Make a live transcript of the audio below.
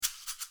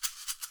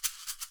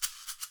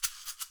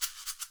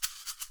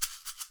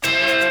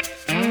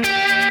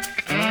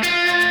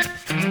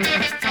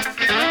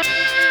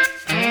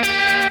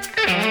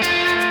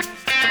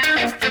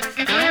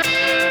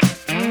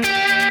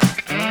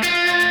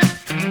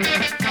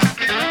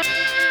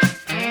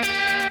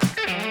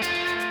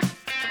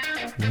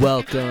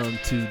Welcome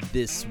to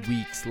this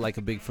week's Like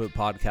a Bigfoot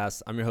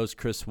podcast. I'm your host,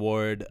 Chris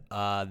Ward.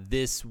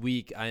 This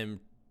week, I am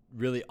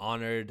really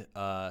honored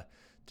to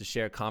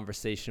share a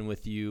conversation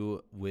with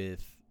you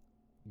with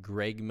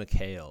Greg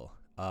McHale.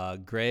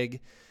 Greg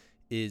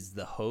is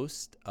the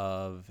host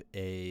of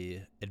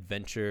a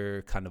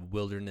adventure kind of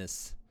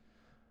wilderness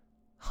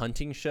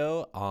hunting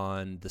show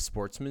on the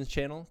Sportsman's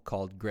Channel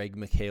called Greg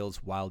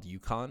McHale's Wild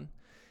Yukon.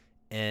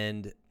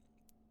 And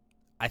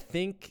I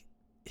think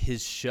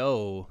his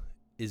show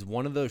is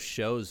one of those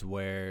shows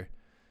where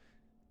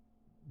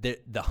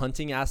the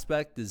hunting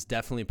aspect is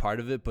definitely part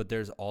of it, but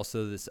there's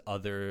also this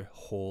other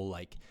whole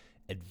like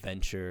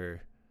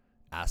adventure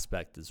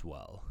aspect as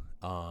well.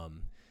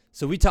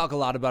 So we talk a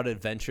lot about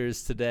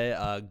adventures today.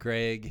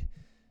 Greg's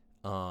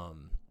all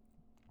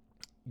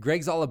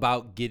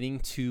about getting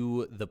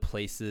to the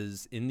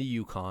places in the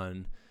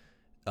Yukon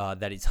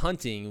that he's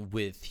hunting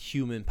with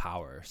human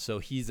power. So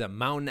he's a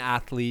mountain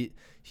athlete.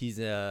 He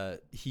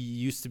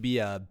used to be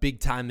a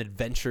big time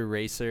adventure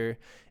racer.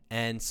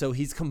 And so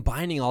he's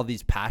combining all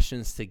these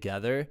passions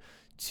together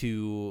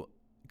to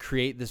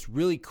create this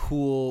really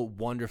cool,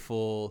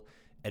 wonderful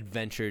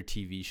adventure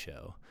TV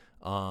show.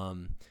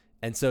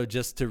 And so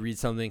just to read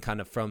something kind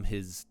of from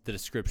the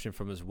description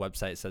from his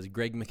website, it says,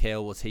 Greg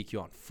McHale will take you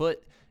on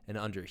foot and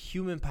under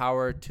human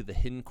power to the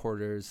hidden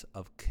quarters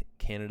of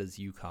Canada's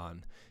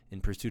Yukon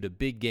in pursuit of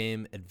big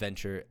game,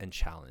 adventure, and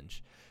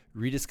challenge,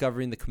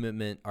 rediscovering the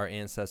commitment our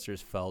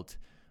ancestors felt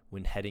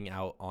when heading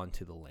out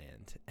onto the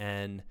land.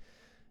 And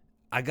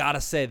I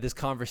gotta say, this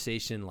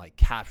conversation like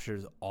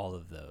captures all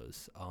of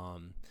those.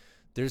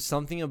 There's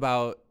something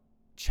about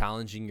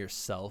challenging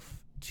yourself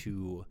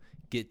to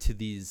get to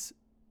these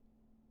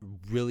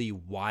really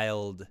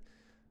wild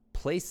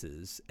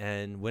places.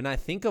 And when I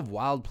think of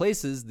wild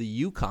places, the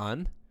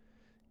Yukon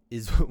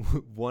is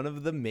one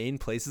of the main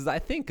places I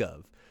think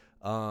of.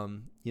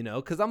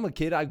 Because I'm a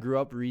kid, I grew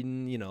up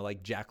reading,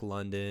 like Jack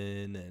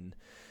London and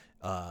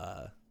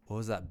what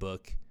was that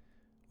book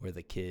where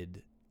the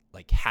kid,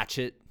 like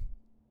Hatchet?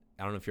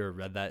 I don't know if you ever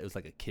read that. It was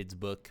like a kid's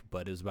book,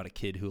 but it was about a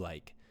kid who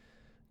like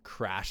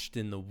crashed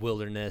in the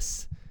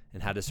wilderness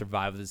and had to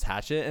survive with his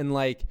hatchet. And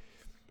like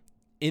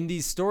in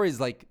these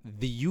stories, like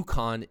the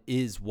Yukon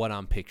is what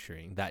I'm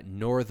picturing, that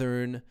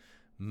northern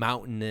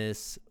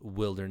mountainous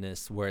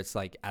wilderness where it's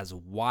like as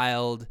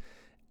wild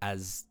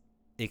as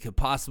it could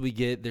possibly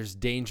get. There's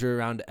danger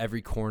around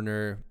every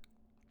corner.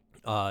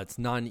 It's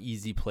not an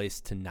easy place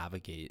to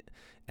navigate.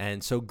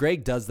 And so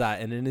Greg does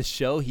that. And in his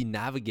show, he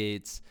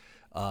navigates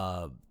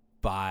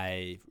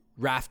by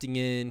rafting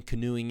in,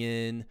 canoeing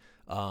in.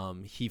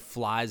 He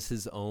flies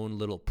his own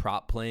little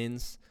prop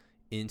planes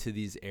into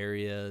these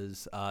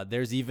areas.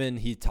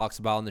 He talks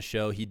about on the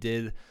show, he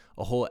did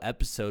a whole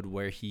episode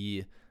where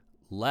he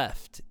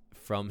left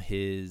from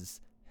his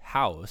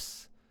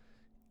house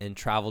and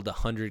traveled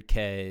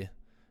 100K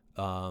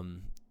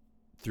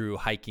through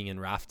hiking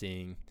and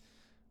rafting,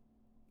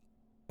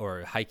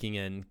 or hiking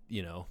and,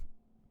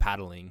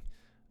 paddling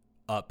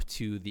up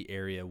to the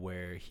area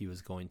where he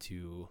was going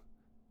to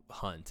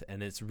hunt.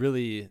 And it's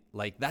really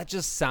like, that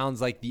just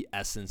sounds like the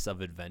essence of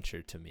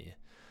adventure to me.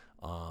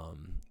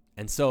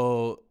 And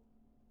so,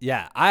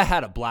 yeah, I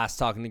had a blast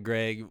talking to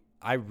Greg.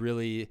 I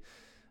really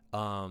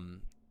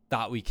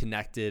thought we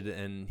connected,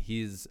 and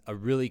he's a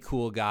really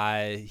cool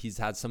guy. He's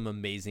had some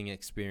amazing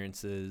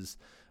experiences.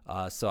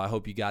 So I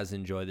hope you guys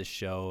enjoy this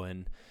show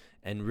and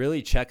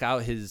really check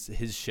out his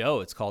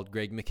show. It's called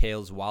Greg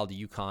McHale's Wild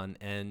Yukon.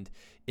 And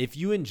if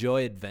you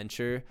enjoy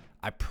adventure,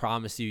 I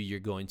promise you're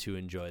going to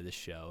enjoy this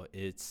show.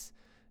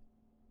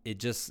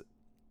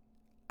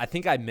 I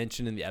think I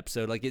mentioned in the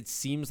episode, like it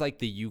seems like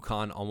the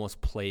Yukon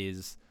almost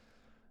plays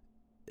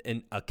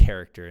a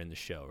character in the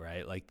show,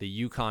 right? Like the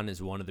Yukon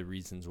is one of the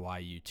reasons why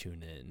you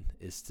tune in,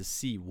 is to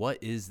see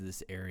what is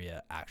this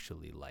area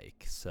actually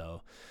like.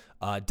 So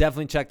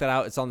definitely check that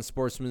out. It's on the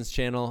Sportsman's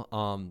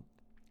Channel.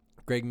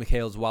 Greg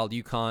McHale's Wild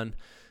Yukon.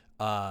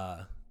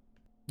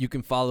 You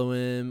can follow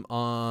him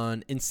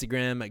on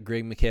Instagram at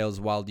Greg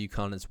McHale's Wild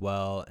Yukon as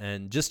well.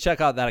 And just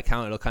check out that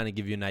account. It'll kind of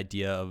give you an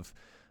idea of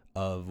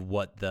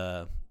what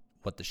the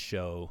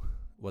show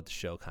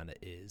kind of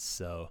is.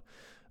 So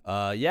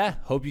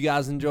hope you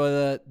guys enjoy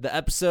the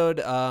episode.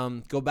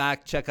 Go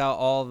back, check out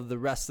all of the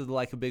rest of the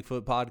Like a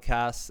Bigfoot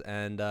podcasts,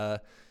 and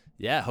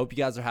hope you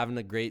guys are having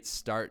a great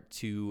start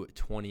to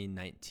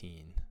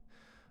 2019.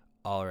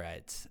 All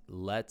right,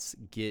 let's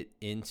get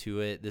into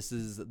it. This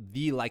is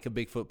the Like a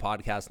Bigfoot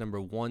podcast number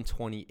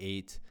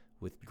 128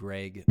 with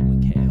Greg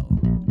McHale.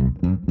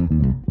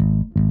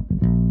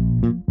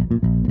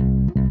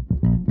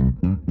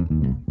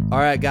 All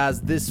right,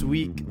 guys, this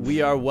week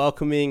we are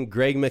welcoming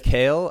Greg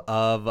McHale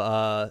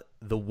of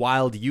the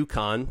Wild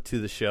Yukon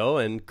to the show.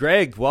 And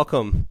Greg,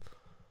 welcome.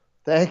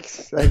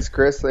 Thanks,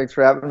 Chris. Thanks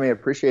for having me. I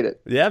appreciate it.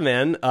 Yeah,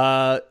 man.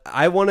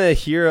 I want to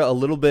hear a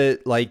little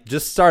bit,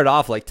 just start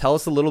off, tell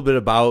us a little bit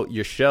about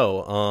your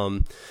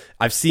show.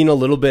 I've seen a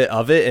little bit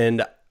of it,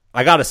 and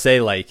I got to say,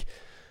 I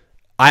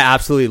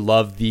absolutely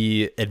love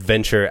the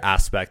adventure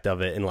aspect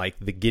of it, and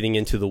the getting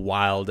into the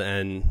wild.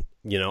 And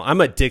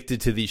I'm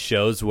addicted to these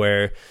shows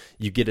where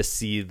you get to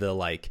see the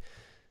like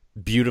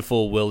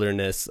beautiful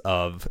wilderness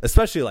of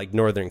especially like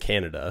northern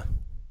Canada.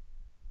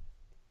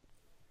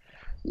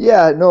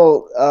 Yeah,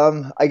 no,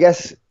 I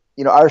guess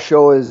our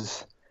show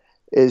is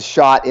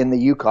shot in the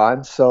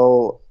Yukon,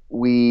 so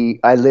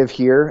I live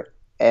here,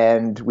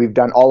 and we've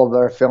done all of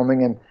our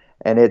filming,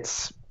 and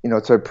it's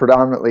a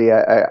predominantly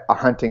a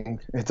hunting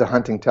it's a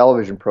hunting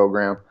television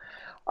program.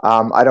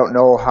 I don't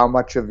know how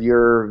much of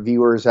your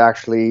viewers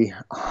actually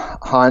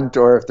hunt,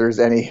 or if there's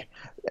any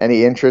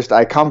interest.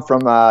 I come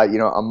from a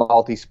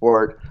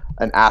multi-sport,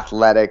 an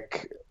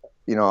athletic,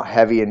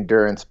 heavy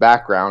endurance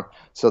background,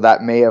 so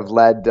that may have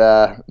led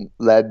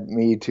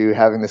me to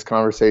having this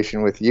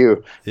conversation with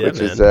you, Yeah,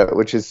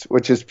 which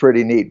is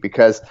pretty neat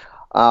because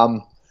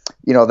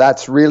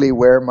that's really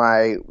where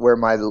my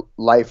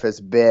life has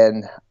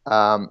been,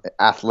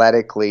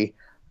 athletically,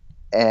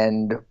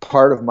 and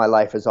part of my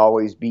life has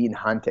always been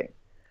hunting.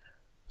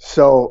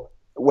 So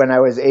when I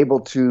was able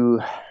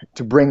to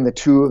bring the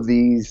two of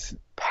these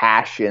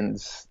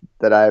passions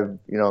that I've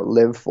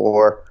lived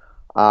for,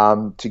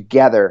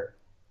 together,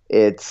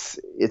 it's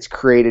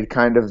created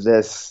kind of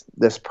this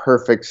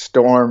perfect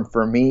storm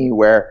for me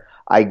where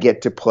I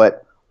get to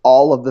put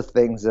all of the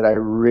things that I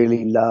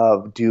really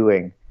love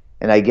doing,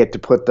 and I get to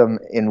put them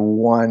in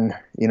one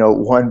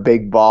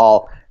big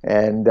ball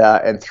and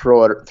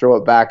throw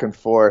it back and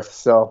forth.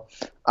 So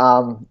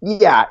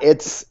yeah,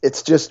 it's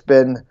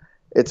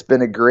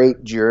been a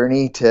great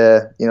journey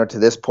to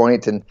this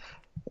point, and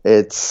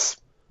we're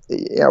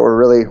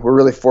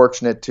really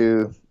fortunate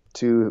to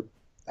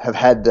have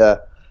had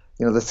the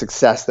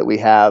success that we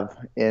have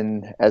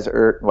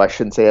I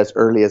shouldn't say as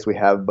early as we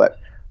have, but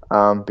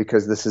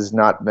because this has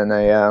not been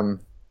a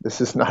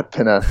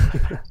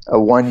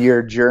 1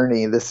 year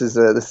journey. This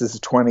is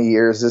 20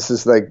 years. This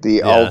is like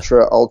the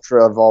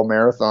ultra of all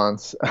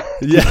marathons.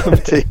 Yeah.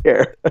 To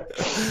hear.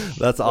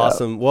 That's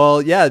awesome.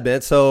 Well, yeah,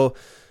 man. So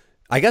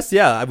I guess,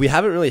 we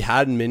haven't really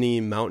had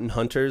many mountain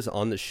hunters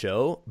on the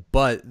show,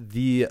 but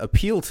the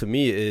appeal to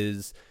me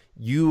is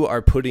you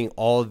are putting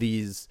all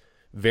these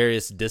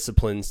various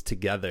disciplines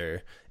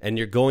together, and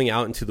you're going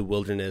out into the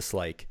wilderness,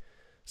 like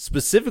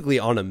specifically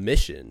on a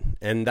mission.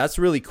 And that's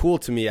really cool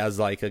to me as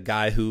like a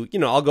guy who,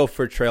 I'll go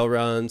for trail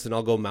runs and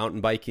I'll go mountain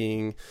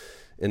biking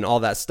and all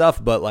that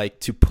stuff. But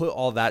like to put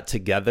all that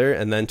together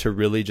and then to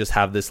really just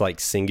have this like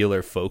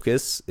singular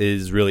focus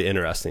is really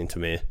interesting to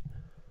me.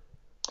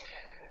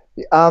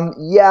 I've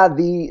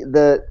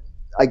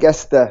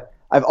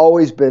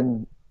always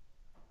been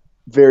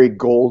very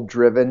goal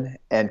driven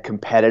and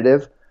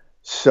competitive.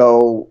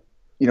 So,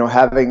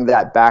 having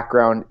that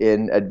background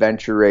in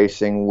adventure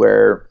racing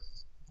where,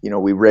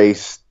 we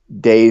race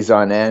days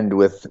on end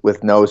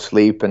with no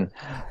sleep, and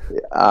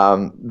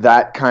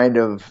that kind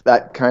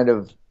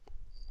of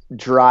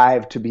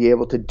drive to be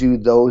able to do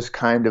those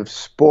kind of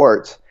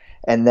sports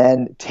and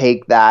then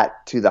take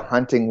that to the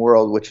hunting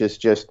world, which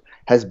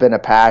has been a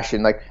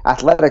passion. Like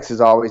athletics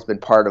has always been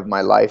part of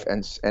my life,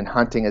 and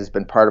hunting has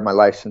been part of my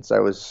life since I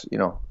was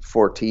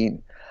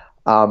 14.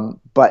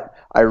 But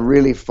I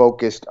really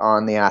focused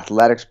on the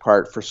athletics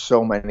part for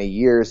so many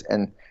years,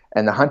 and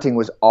the hunting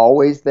was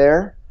always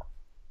there,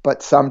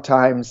 but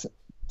sometimes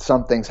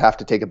some things have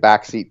to take a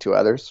backseat to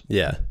others.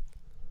 Yeah.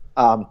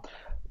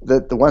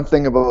 The one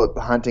thing about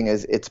hunting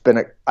is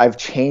I've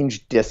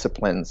changed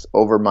disciplines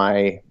over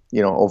my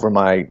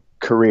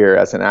career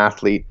as an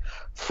athlete,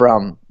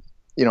 from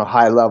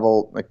high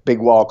level like big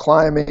wall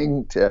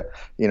climbing to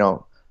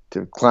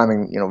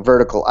climbing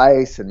vertical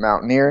ice and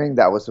mountaineering.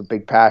 That was a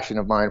big passion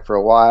of mine for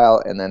a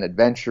while, and then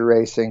adventure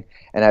racing.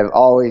 And I've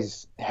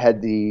always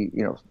had the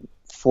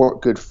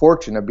good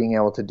fortune of being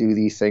able to do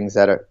these things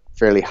at a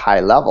fairly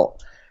high level.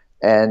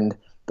 And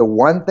the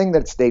one thing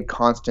that stayed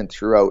constant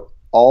throughout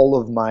all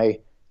of my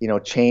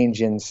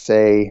change in,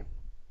 say,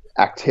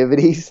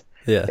 activities,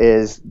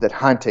 is that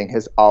hunting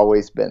has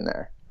always been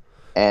there.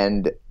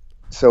 And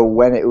so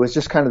when it was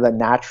just kind of the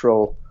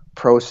natural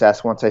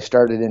process, once I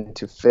started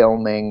into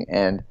filming,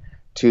 and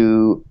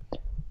there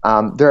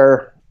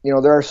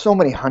are so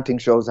many hunting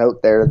shows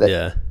out there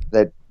that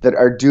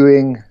are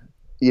doing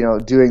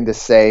the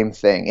same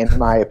thing, in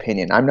my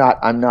opinion. I'm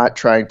not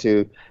trying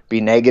to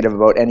be negative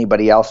about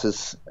anybody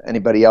else's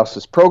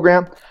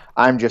program.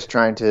 I'm just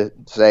trying to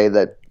say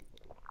that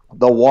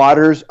the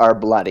waters are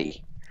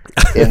bloody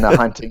in the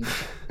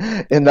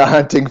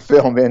hunting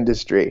film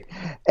industry,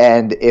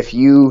 and if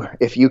you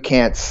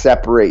can't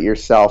separate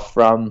yourself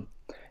from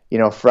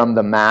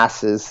the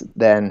masses,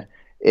 then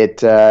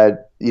it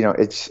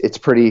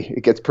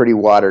gets pretty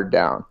watered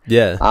down.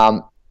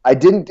 I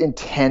didn't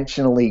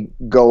intentionally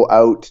go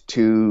out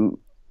to,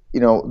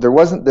 there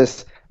wasn't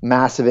this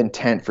massive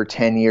intent for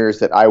 10 years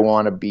that I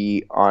want to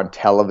be on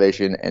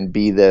television and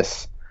be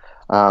this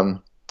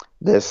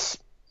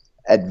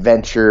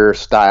adventure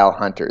style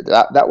hunter.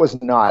 That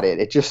was not it.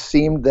 It just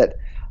seemed that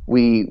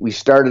we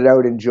started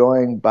out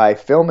enjoying by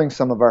filming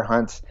some of our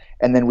hunts,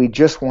 and then we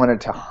just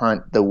wanted to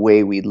hunt the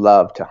way we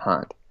love to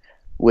hunt,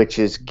 which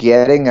is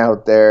getting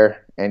out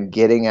there and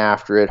getting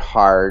after it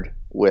hard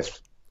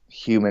with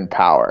human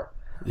power.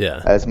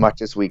 Yeah. as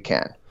much as we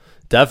can.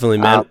 Definitely,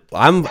 man.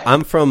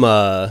 I'm from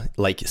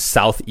like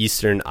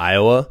southeastern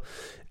Iowa,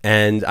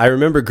 and I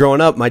remember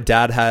growing up, my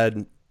dad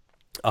had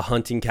a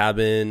hunting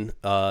cabin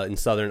in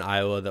southern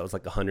Iowa that was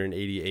like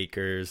 180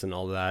 acres and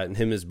all that, and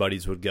him and his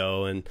buddies would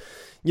go, and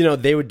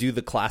they would do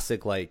the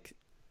classic like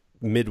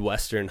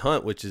Midwestern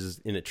hunt, which is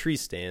in a tree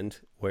stand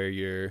where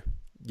you're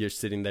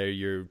sitting there,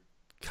 you're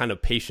kind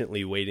of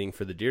patiently waiting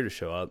for the deer to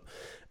show up.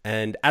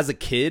 And as a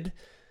kid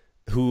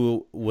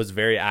who was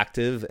very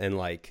active and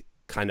like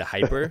kind of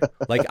hyper,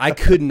 like I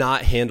could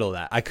not handle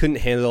that. I couldn't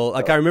handle,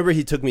 like, I remember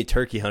he took me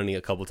turkey hunting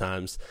a couple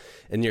times,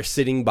 and you're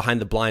sitting behind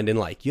the blind and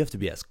like you have to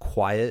be as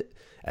quiet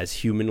as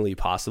humanly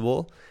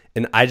possible,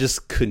 and I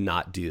just could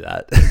not do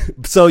that.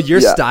 So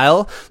your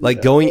style,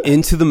 like going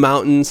into the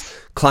mountains,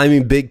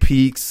 climbing big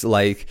peaks,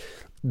 like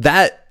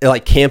that,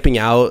 like camping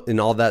out and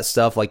all that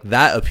stuff, like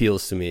that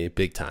appeals to me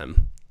big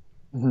time.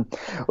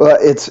 Well,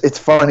 it's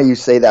funny you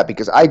say that,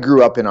 because I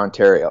grew up in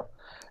Ontario,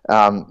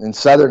 in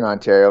southern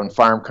Ontario, in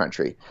farm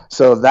country.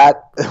 So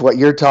that what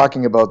you're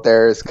talking about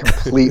there is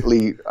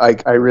completely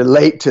I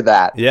relate to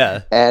that.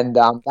 Yeah. And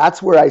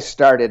that's where I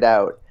started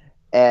out,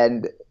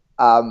 and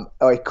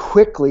I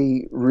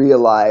quickly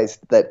realized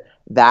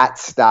that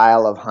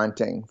style of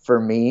hunting for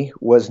me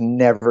was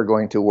never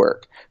going to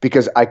work,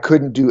 because I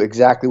couldn't do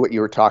exactly what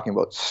you were talking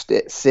about.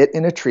 Sit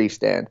in a tree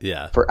stand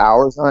for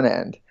hours on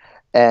end,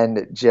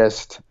 and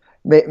just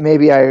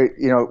maybe I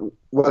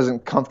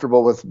wasn't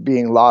comfortable with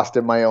being lost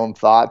in my own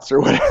thoughts or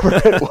whatever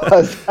it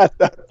was at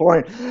that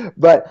point.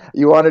 But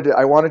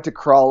I wanted to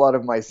crawl out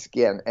of my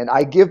skin, and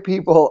I give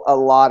people a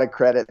lot of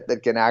credit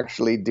that can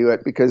actually do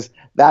it, because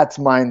that's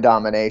mind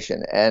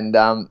domination. And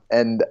I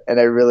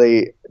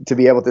really, to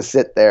be able to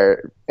sit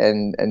there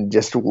and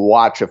just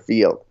watch a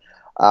field.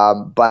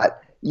 But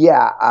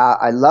yeah,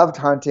 I loved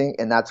hunting,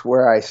 and that's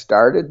where I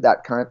started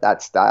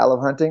that style of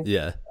hunting.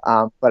 Yeah.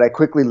 But I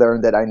quickly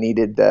learned that I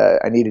needed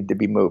to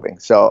be moving.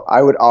 So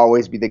I would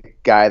always be the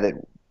guy that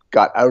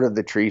got out of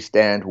the tree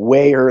stand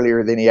way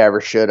earlier than he ever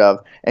should have,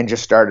 and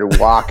just started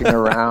walking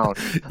around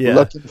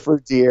looking for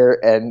deer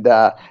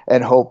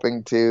and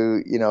hoping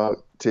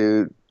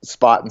to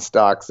spot and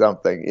stalk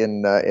something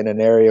in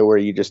an area where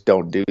you just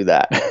don't do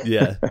that.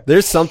 Yeah.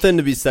 There's something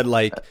to be said.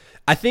 Like,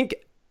 I think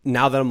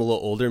now that I'm a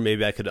little older,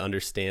 maybe I could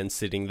understand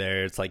sitting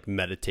there. It's like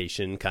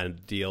meditation kind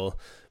of deal.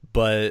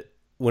 But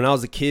when I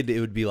was a kid,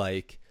 it would be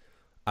like,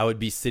 I would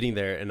be sitting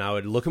there and I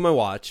would look at my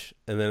watch,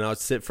 and then I would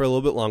sit for a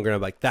little bit longer, and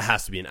I'm like, that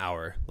has to be an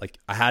hour. Like,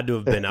 I had to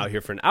have been out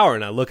here for an hour,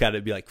 and I look at it,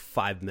 it'd be like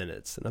 5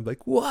 minutes. And I'm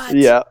like, what?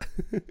 Yeah.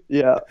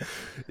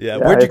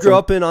 Where'd you grow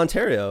up in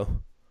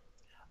Ontario?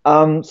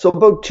 So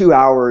about 2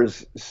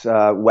 hours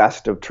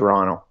west of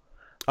Toronto.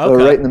 Okay.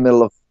 So right in the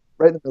middle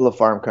of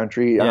farm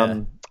country.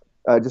 Yeah.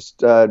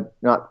 Just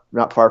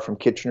not far from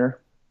Kitchener.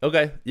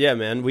 Okay. Yeah,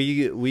 man.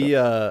 We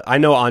I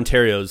know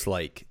Ontario's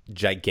like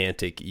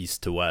gigantic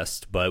east to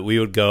west, but we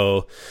would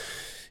go,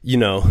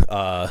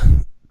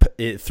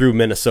 through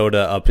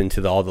Minnesota up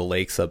into all the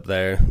lakes up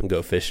there and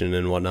go fishing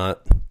and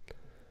whatnot.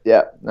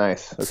 Yeah,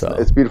 nice.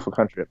 It's beautiful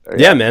country up there.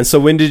 Yeah, man. So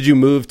when did you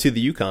move to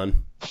the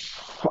Yukon?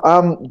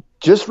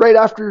 Just right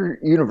after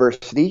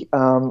university.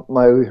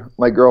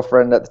 My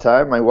girlfriend at the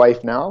time, my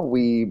wife now,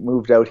 we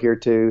moved out here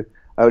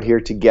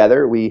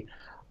together. We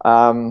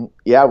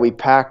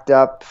packed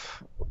up.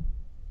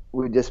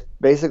 We just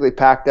basically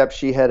packed up.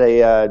 She had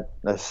a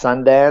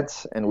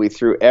Sundance, and we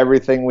threw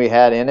everything we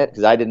had in it,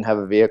 because I didn't have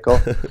a vehicle.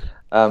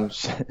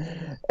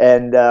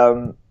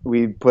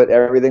 We put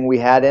everything we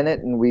had in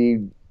it, and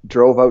we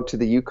drove out to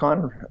the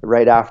Yukon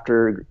right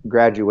after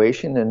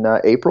graduation in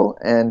April,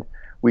 and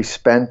we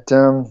spent.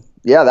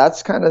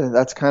 That's kind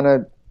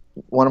of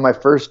one of my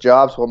first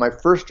jobs. Well, my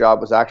first job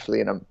was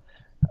actually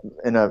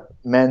in a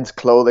men's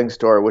clothing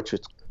store, which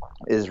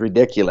is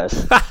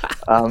ridiculous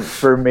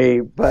for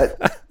me,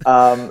 but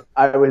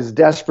I was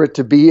desperate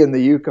to be in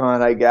the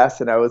Yukon, I guess,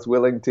 and I was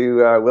willing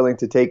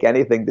to take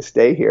anything to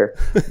stay here.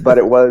 But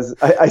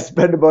I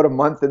spent about a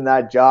month in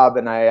that job,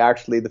 and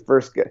the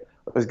first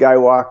guy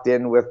walked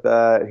in with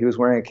he was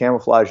wearing a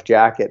camouflage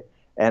jacket,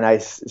 and I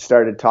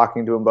started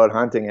talking to him about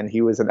hunting, and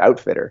he was an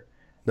outfitter.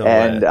 No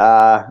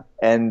way.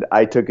 And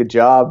I took a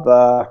job.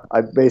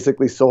 I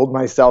basically sold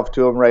myself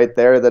to him right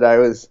there, that I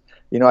was,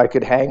 I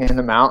could hang in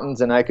the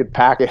mountains, and I could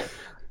pack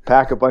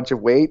a bunch of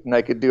weight, and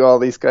I could do all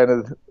these kind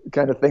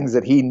of things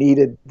that he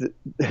needed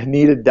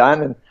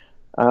done.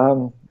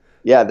 And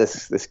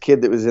this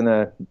kid that was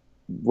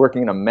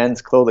working in a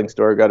men's clothing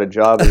store got a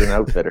job as an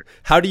outfitter.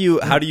 How do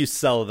you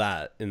sell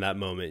that in that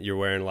moment? You're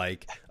wearing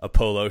like a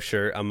polo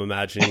shirt. I'm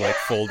imagining like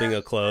folding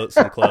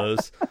some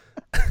clothes.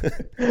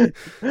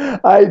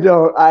 I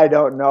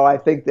don't know. I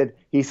think that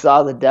he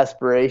saw the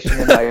desperation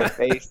in my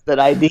face,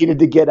 that I needed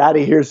to get out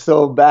of here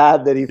so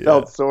bad, that he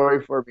felt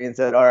sorry for me and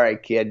said, "All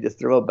right, kid, just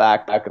throw a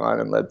backpack on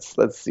and let's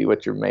see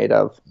what you're made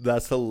of."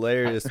 That's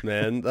hilarious,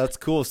 man. That's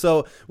cool.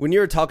 So when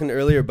you were talking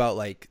earlier about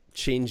like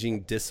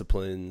changing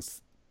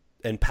disciplines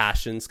and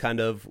passions kind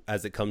of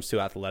as it comes to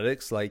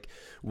athletics, like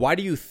why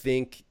do you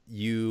think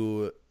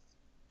you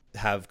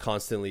have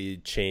constantly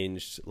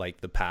changed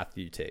like the path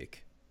you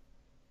take?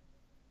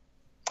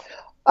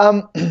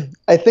 Um,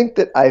 I think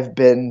that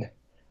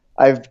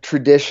I've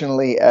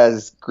traditionally,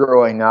 as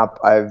growing up,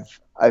 I've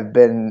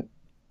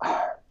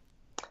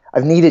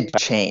needed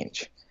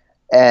change,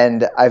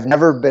 and I've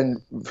never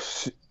been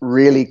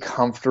really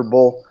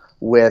comfortable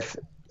with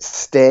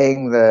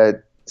staying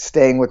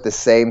with the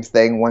same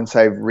thing once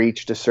I've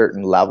reached a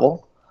certain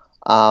level.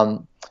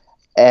 Um,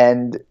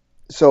 and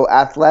so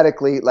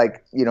athletically,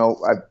 like,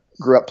 I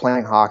grew up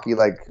playing hockey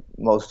like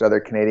most other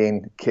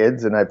Canadian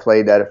kids, and I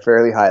played at a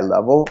fairly high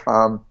level.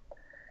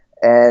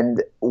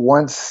 And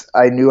once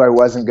I knew I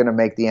wasn't going to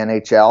make the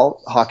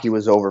NHL, hockey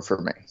was over for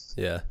me.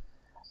 Yeah.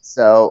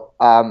 So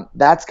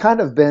that's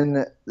kind of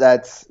been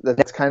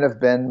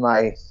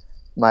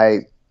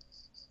my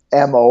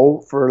mo,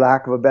 for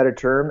lack of a better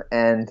term.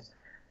 And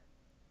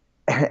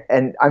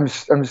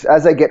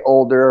as I get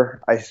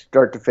older, I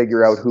start to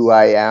figure out who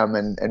I am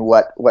and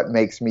what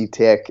makes me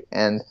tick.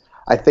 And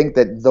I think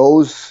that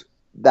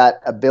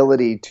that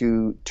ability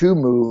to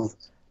move,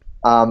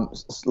 a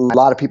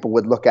lot of people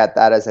would look at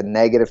that as a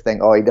negative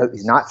thing. Oh,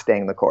 he's not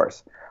staying the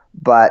course.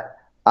 But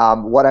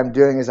what I'm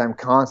doing is I'm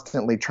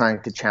constantly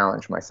trying to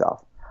challenge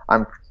myself.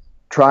 I'm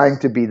trying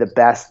to be the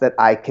best that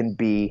I can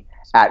be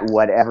at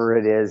whatever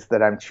it is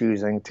that I'm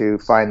choosing to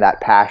find that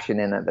passion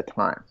in at the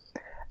time.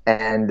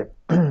 And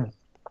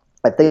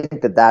I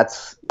think that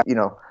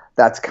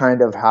that's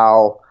kind of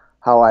how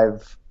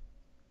I've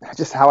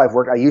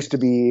worked. I used to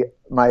be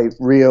my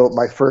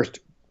first,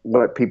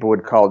 what people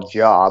would call,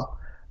 job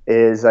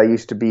is I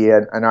used to be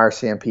an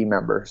RCMP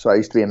member. So I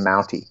used to be a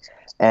Mountie,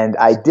 and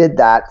I did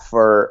that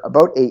for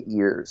about 8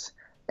 years.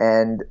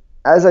 And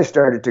as I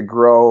started to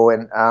grow,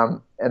 and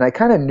I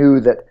kind of knew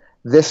that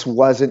this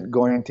wasn't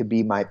going to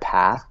be my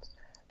path,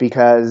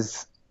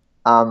 because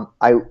I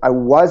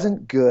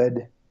wasn't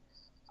good.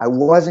 I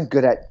wasn't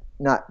good at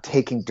not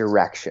taking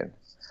direction.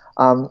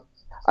 Um,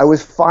 I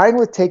was fine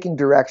with taking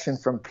direction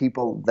from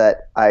people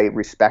that I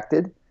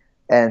respected,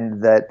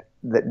 and that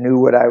knew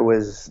what I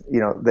was,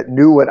 that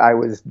knew what I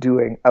was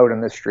doing out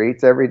in the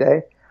streets every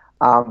day.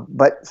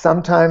 But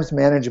sometimes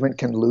management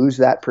can lose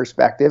that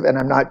perspective, and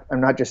I'm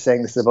not just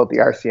saying this is about the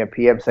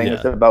RCMP. I'm saying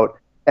this about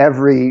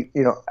every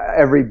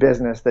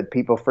business, that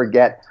people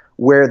forget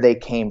where they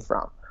came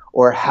from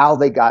or how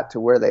they got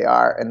to where they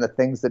are, and the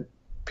things that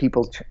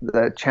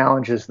the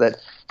challenges that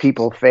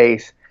people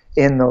face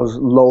in those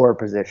lower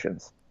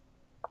positions.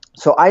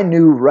 So I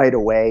knew right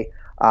away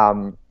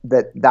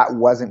that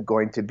wasn't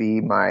going to be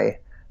my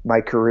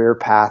career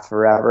path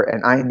forever,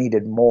 and I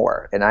needed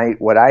more. And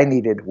what I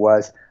needed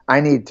was I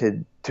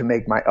needed to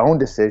make my own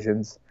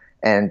decisions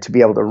and to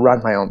be able to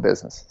run my own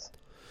businesses.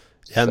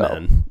 Yeah, so.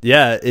 Man.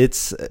 Yeah,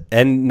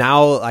 and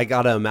now I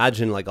gotta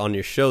imagine, like, on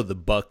your show, the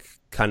buck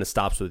kind of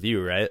stops with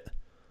you, right?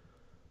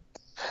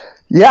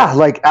 Yeah,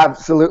 like,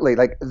 absolutely.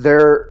 Like,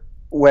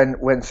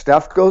 when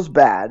stuff goes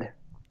bad,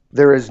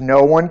 there is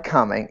no one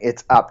coming.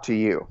 It's up to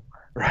you,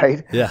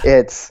 right? Yeah.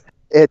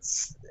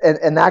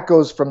 And that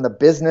goes from the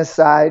business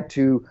side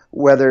to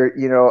whether,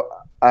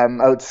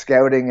 I'm out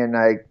scouting and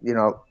I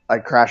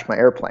crash my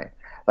airplane.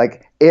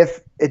 Like,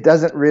 if it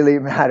doesn't really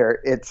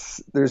matter,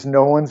 there's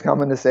no one's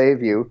coming to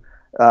save you.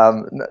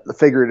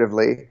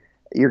 Figuratively,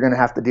 you're going to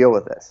have to deal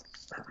with this.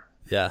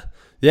 Yeah.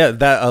 Yeah.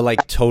 That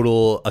like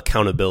total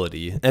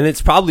accountability. And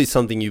it's probably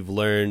something you've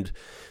learned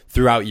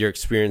throughout your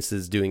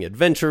experiences doing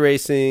adventure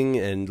racing.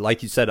 And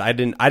like you said, I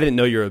didn't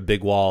know you're a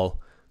big wall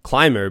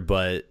climber,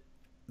 but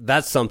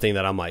that's something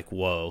that I'm like,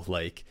 whoa,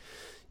 like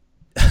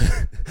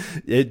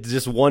it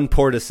just one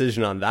poor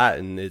decision on that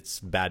and it's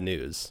bad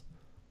news.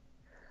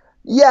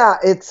 Yeah,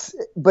 it's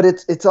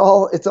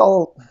all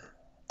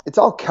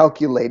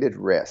calculated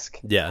risk.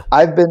 Yeah.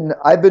 I've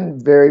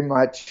been very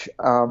much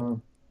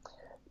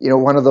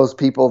one of those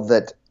people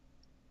that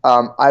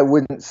I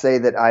wouldn't say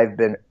that I've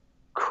been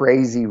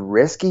crazy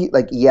risky.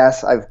 Like,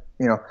 yes, I've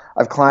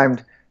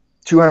climbed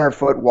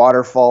 200-foot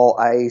waterfall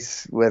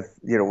ice with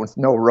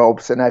no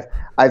ropes, and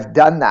I've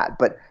done that.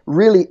 But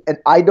really, and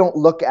I don't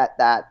look at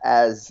that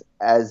as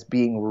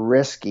being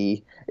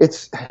risky.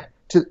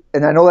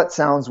 And I know that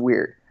sounds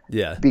weird.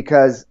 Yeah.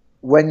 Because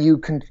when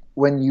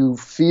you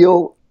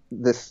feel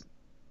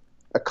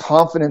a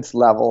confidence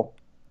level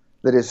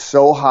that is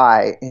so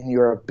high in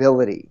your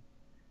ability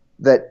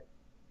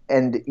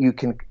and you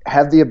can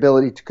have the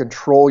ability to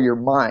control your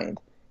mind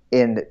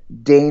in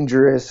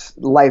dangerous,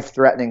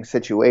 life-threatening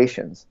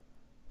situations,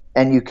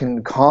 and you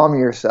can calm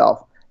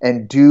yourself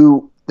and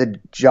do the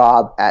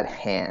job at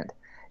hand,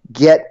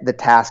 get the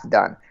task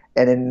done.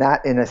 And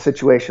in a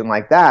situation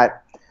like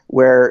that,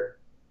 where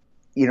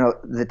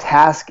the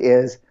task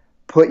is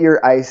put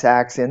your ice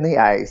axe in the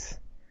ice,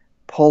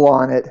 pull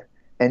on it,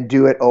 and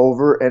do it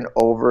over and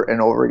over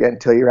and over again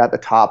until you're at the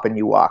top and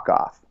you walk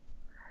off.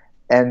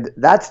 And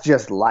that's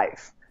just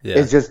life. Yeah.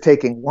 It's just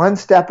taking one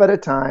step at a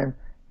time.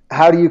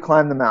 How do you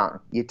climb the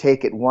mountain? You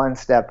take it one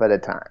step at a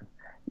time.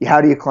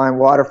 How do you climb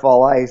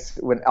waterfall ice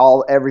when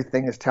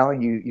everything is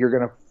telling you you're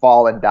going to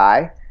fall and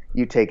die?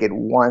 You take it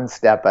one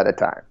step at a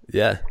time.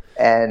 Yeah.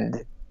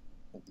 And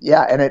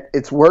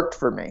it's worked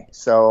for me.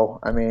 So,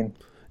 I mean,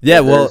 yeah,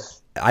 well,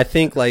 I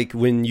think like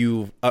when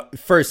you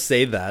first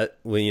say that,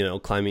 when, you know,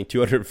 climbing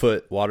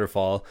 200-foot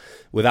waterfall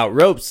without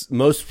ropes,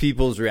 most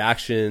people's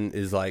reaction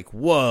is like,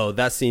 whoa,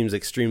 that seems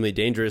extremely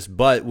dangerous.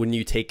 But when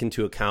you take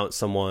into account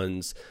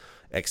someone's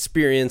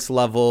experience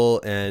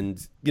level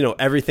and, you know,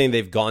 everything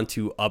they've gone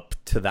to up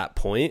to that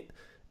point,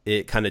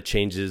 it kind of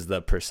changes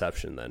the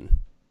perception then.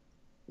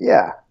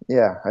 Yeah,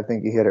 I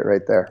think you hit it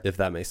right there. If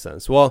that makes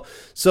sense. Well,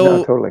 so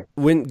No, totally.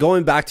 When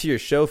going back to your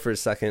show for a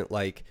second,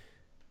 like,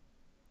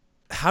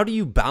 how do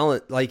you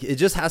balance? Like, it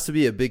just has to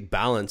be a big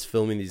balance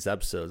filming these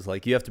episodes.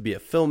 Like, you have to be a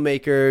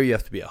filmmaker, you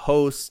have to be a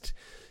host,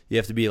 you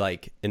have to be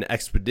like an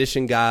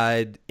expedition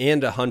guide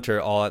and a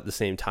hunter all at the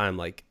same time.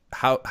 Like,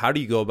 how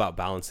do you go about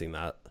balancing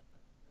that?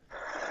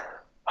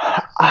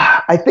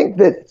 I think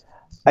that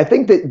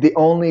the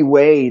only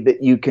way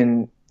that you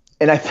can,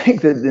 and I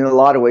think that in a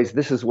lot of ways,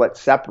 this is what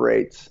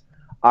separates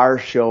our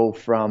show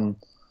from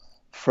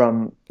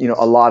you know,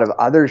 a lot of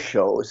other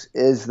shows,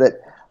 is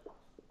that,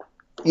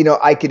 you know,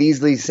 I could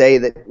easily say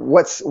that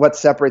what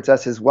separates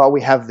us is, well,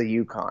 we have the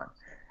Yukon,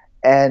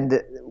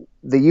 and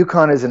the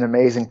Yukon is an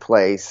amazing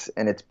place,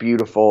 and it's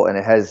beautiful, and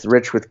it has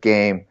rich with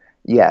game.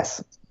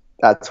 Yes,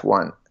 that's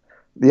one.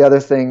 The other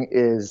thing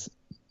is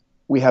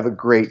we have a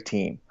great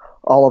team.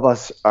 All of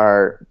us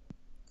are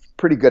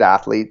pretty good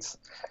athletes,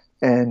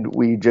 and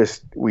we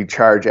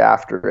charge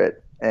after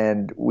it,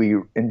 and we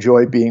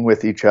enjoy being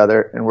with each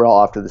other, and we're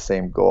all after the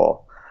same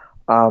goal.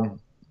 And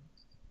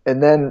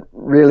then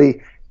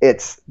really,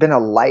 it's been a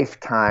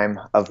lifetime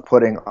of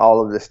putting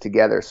all of this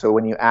together. So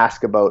when you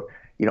ask about,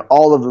 you know,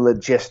 all of the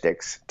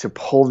logistics to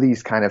pull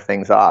these kind of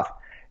things off,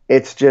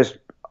 it's just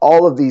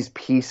all of these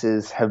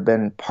pieces have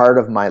been part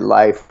of my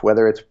life,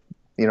 whether it's,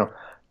 you know,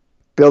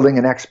 building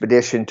an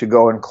expedition to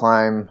go and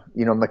climb,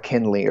 you know,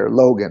 McKinley or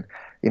Logan,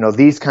 you know,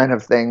 these kind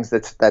of things.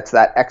 That's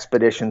that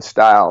expedition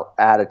style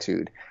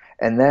attitude.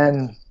 And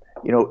then,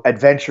 you know,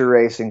 adventure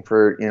racing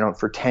for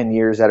 10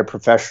 years at a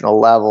professional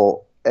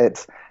level.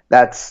 That's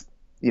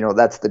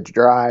the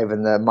drive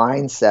and the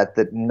mindset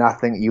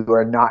that you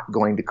are not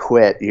going to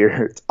quit.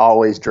 You're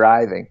always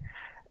driving.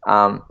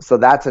 So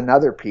that's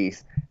another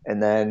piece.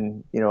 And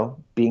then, you know,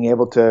 being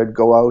able to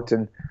go out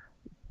and,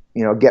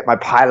 you know, get my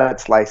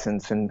pilot's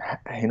license and,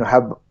 you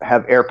know,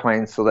 have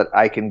airplanes so that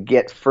I can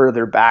get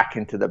further back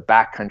into the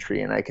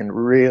backcountry and I can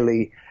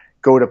really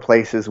go to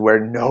places where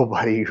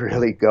nobody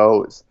really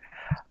goes.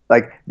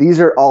 Like, these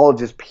are all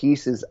just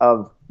pieces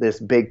of this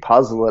big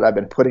puzzle that I've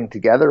been putting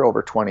together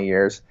over 20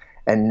 years.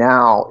 And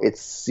now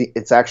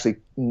it's actually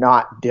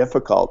not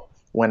difficult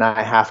when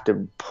I have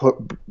to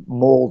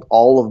mold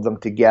all of them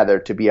together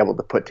to be able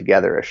to put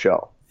together a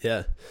show.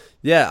 Yeah.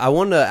 I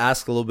wanted to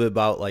ask a little bit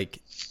about,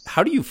 like,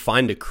 how do you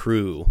find a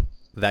crew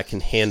that can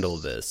handle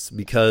this?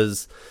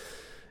 Because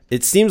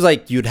it seems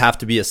like you'd have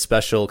to be a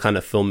special kind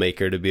of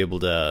filmmaker to be able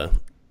to,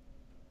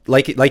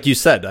 like you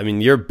said, I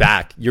mean, you're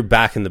back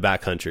in the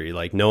backcountry.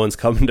 Like, no one's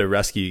coming to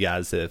rescue you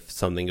guys if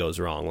something goes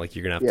wrong. Like,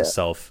 you're going to have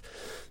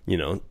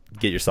to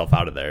get yourself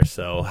out of there.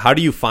 So how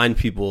do you find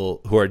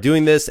people who are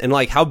doing this? And,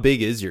 like, how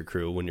big is your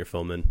crew when you're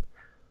filming?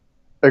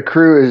 The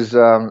crew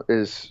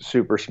is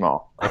super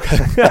small. Okay.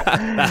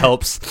 That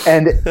helps.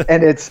 and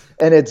it's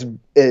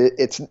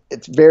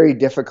very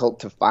difficult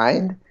to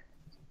find,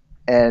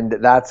 and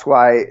that's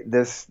why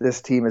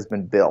this team has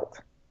been built.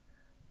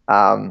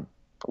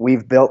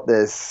 We've built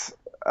this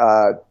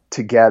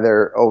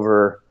together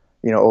over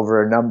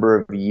a number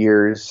of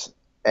years,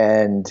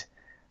 and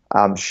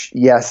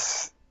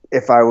yes,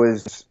 if I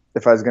was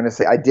going to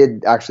say, I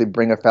did actually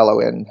bring a fellow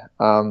in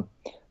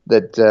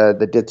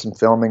that did some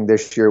filming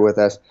this year with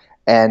us.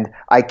 And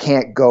I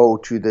can't go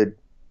to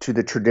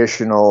the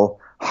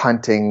traditional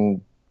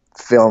hunting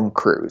film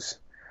crews.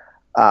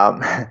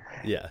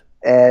 Yeah.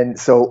 And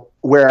so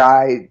where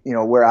I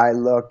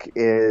look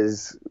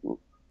is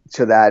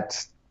to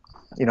that,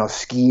 you know,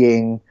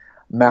 skiing,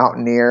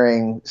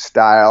 mountaineering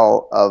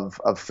style of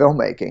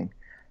filmmaking.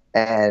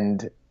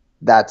 And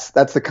that's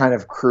the kind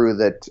of crew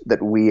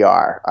that we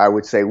are. I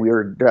would say we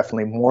are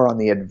definitely more on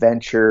the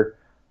adventure,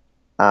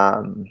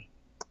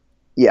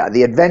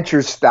 the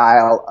adventure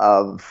style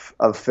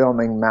of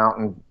filming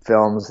mountain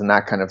films and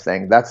that kind of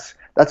thing. That's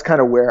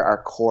kind of where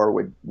our core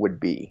would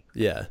be.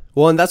 Yeah.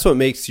 Well, and that's what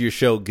makes your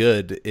show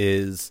good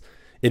is,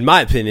 in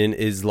my opinion,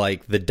 is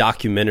like the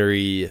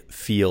documentary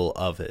feel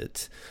of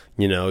it.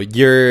 You know,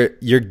 you're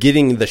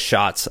getting the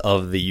shots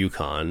of the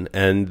Yukon,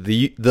 and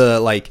the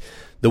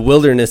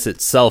wilderness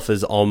itself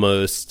is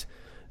almost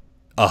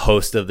a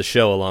host of the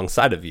show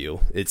alongside of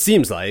you, it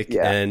seems like.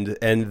 Yeah.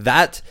 And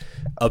that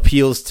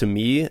appeals to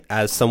me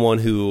as someone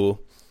who,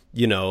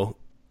 you know,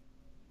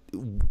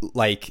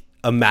 like,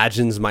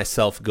 imagines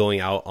myself going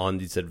out on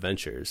these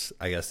adventures,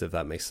 I guess, if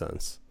that makes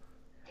sense.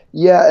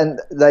 Yeah, and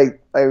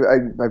like I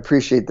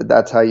appreciate that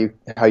that's how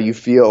you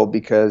feel,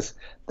 because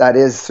that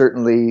is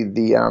certainly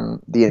the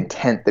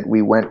intent that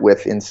we went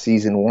with in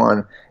season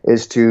 1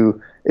 is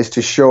to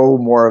show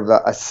more of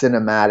a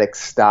cinematic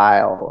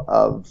style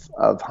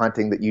of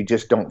hunting that you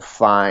just don't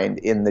find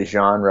in the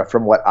genre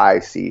from what I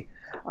see.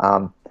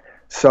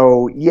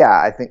 So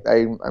yeah, I think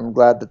I'm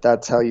glad that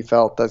that's how you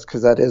felt. That's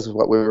because that is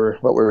what we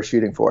were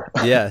shooting for.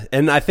 Yeah,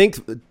 and I think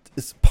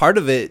part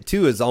of it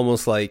too is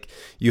almost like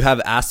you have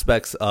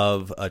aspects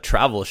of a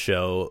travel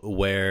show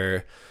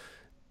where,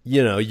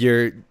 you know,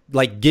 you're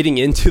like getting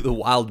into the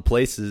wild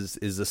places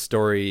is a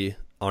story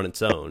on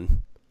its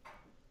own.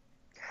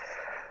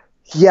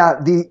 Yeah,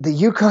 the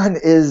Yukon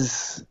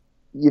is,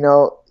 you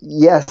know,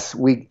 yes,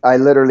 I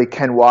literally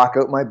can walk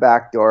out my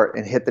back door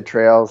and hit the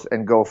trails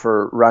and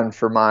run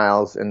for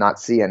miles and not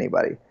see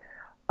anybody.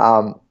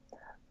 Um,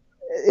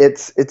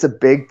 it's a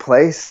big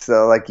place,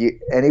 so like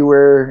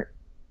anywhere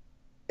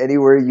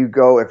you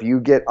go, if you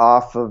get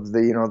off of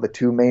the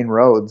two main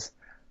roads,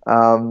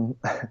 um,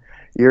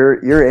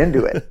 you're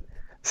into it.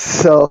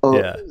 So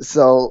Yeah.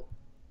 so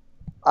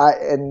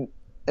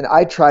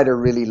I try to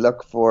really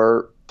look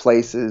for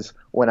places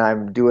when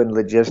I'm doing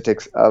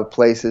logistics of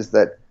places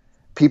that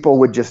people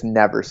would just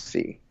never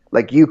see.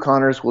 Like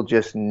Yukoners will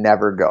just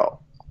never go.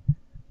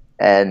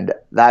 And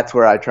that's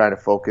where I try to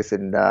focus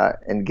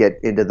and get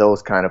into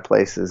those kind of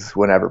places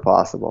whenever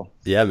possible.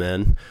 Yeah,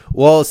 man.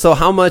 Well, so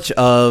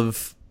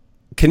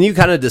can you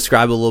kind of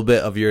describe a little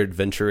bit of your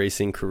adventure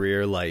racing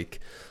career?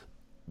 Like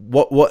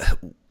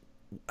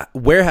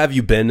where have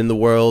you been in the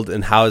world,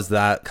 and how has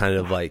that kind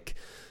of like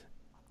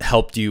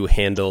helped you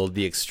handle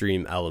the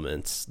extreme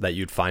elements that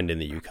you'd find in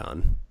the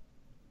Yukon?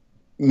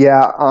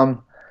 Yeah,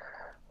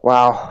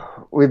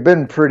 wow. We've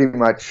been pretty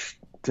much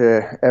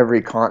to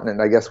every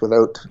continent, I guess, with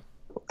the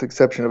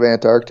exception of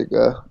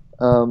Antarctica.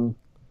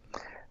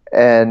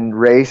 And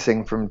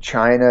racing from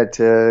China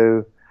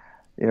to,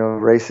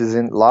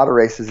 a lot of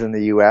races in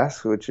the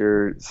US, which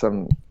are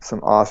some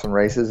awesome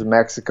races.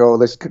 Mexico,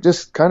 there's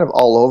just kind of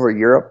all over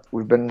Europe.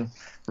 We've been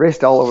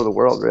raced all over the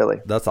world, really.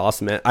 That's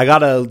awesome, man. I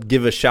gotta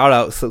give a shout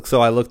out.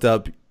 So I looked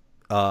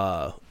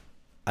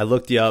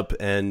you up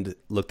and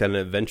looked at an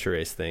adventure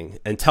race thing.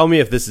 And tell me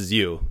if this is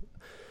you,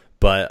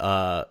 but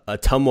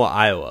Ottumwa,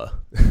 Iowa.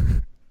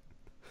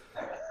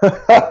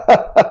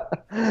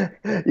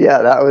 Yeah,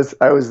 I was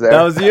there.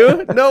 That was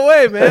you? No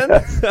way, man.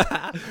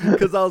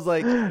 Because I was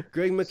like,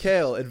 Greg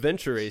McHale,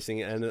 adventure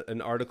racing, and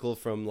an article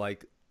from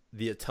like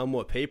the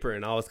Ottumwa paper,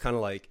 and I was kind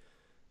of like,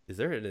 is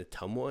there an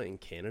Ottumwa in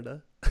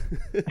Canada?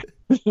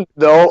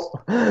 No,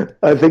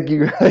 I think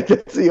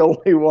it's the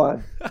only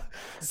one.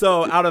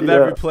 So out of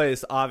every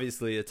place,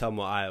 obviously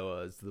Ottumwa,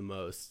 Iowa is the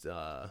most,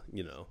 out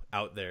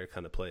there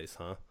kind of place,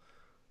 huh?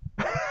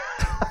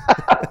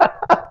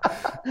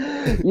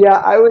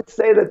 Yeah, I would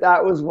say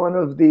that was one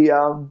of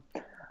the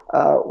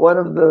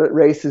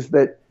races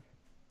that,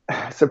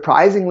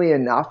 surprisingly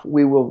enough,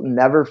 we will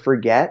never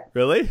forget.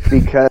 Really?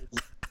 Because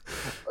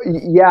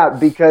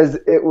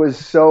it was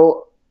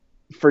so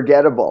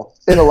forgettable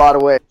in a lot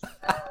of ways.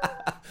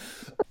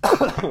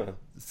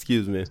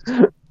 Excuse me.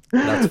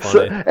 That's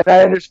funny. And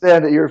I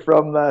understand that you're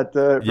from that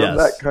Yes.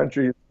 that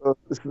country, so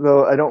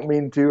I don't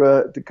mean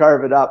to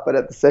carve it up, but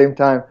at the same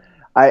time,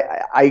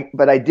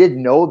 but I did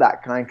know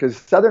that kind, because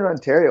Southern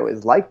Ontario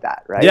is like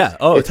that, right? Yeah.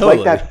 Oh, it's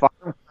totally. Like that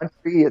farm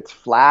country. It's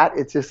flat.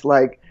 It's just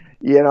like,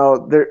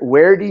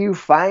 where do you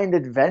find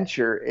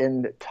adventure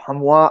in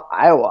Ottumwa,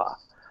 Iowa?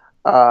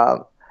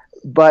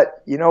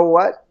 But you know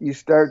what? You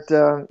start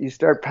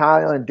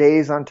piling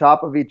days on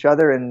top of each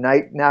other, and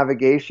night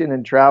navigation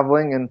and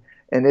traveling,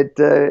 and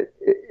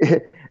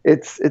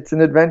it's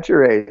an adventure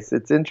race.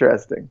 It's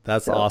interesting.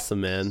 That's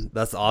awesome, man.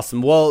 That's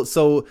awesome. Well,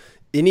 so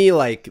any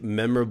like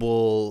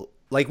memorable,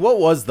 like what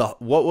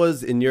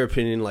was in your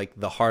opinion like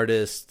the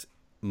hardest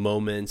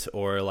moment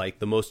or like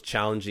the most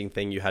challenging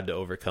thing you had to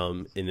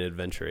overcome in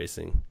adventure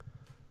racing?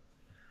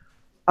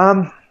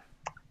 I'm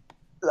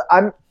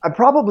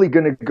probably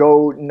going to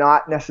go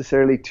not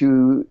necessarily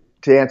to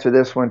answer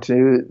this one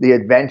to the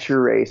adventure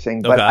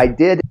racing, but okay. I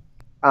did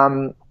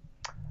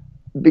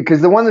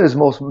because the one that is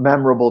most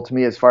memorable to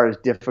me as far as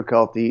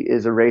difficulty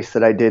is a race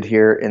that I did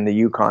here in the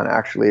Yukon.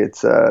 Actually, it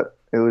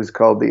was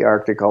called the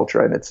Arctic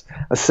Ultra, and it's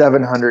a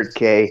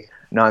 700K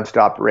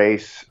nonstop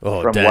race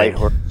from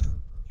Whitehorse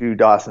to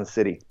Dawson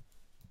City,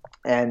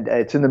 and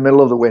it's in the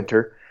middle of the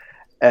winter,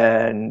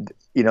 and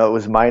it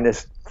was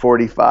minus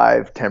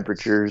 45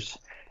 temperatures.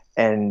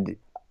 And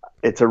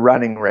it's a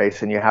running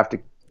race, and you have to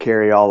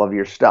carry all of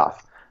your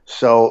stuff.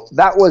 So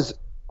that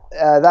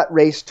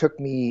race took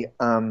me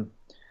a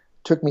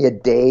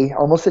day,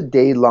 almost a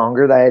day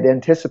longer. I had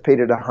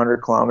anticipated 100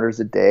 kilometers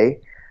a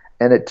day,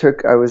 and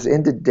I was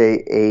into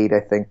day 8, I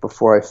think,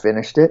 before I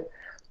finished it.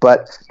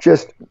 But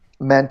just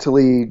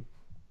mentally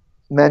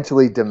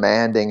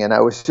demanding, and I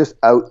was just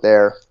out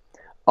there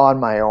on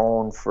my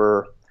own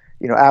for,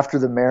 after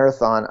the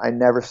marathon, I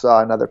never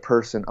saw another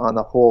person on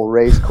the whole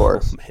race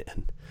course. Oh,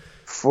 man.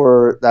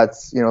 For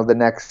the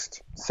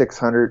next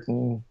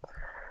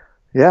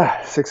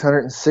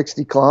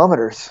 660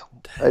 kilometers.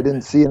 I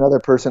didn't see another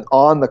person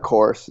on the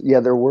course. Yeah,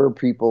 there were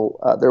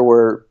people, there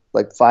were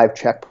like 5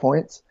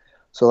 checkpoints.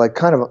 So like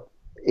kind of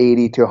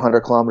 80 to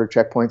 100 kilometer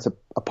checkpoints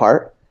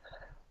apart.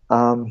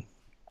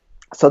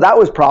 So that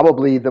was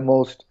probably the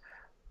most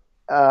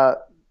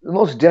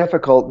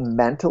difficult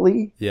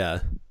mentally.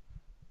 Yeah.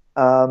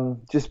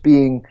 just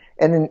being,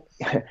 and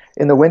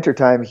in the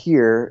wintertime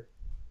here,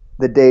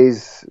 the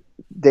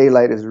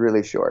daylight is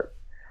really short.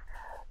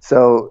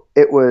 So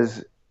it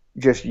was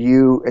just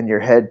you and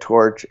your head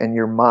torch and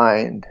your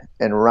mind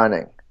and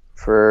running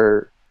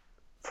for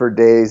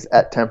days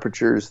at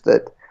temperatures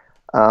that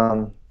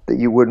that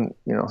you wouldn't,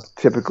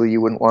 typically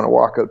you wouldn't want to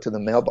walk out to the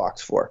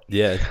mailbox for.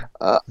 Yeah.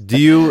 Do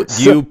you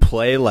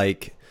play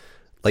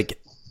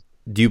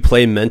do you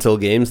play mental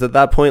games at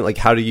that point? Like,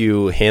 how do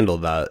you handle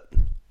that?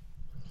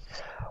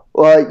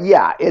 Well,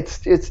 yeah, it's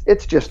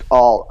just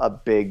all a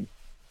big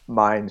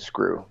mind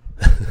screw.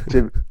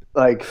 To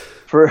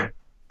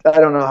I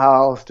don't know how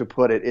else to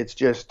put it. It's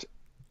just,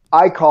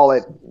 I call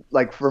it,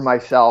 like, for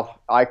myself,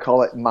 I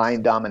call it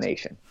mind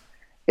domination.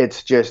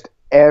 It's just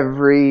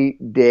every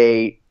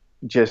day,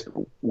 just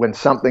when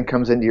something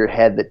comes into your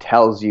head that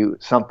tells you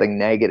something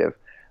negative,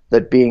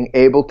 that being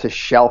able to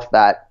shelf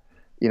that,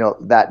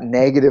 that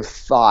negative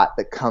thought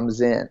that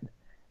comes in,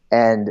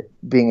 and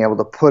being able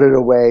to put it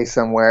away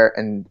somewhere,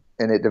 and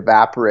it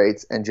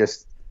evaporates, and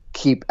just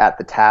keep at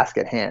the task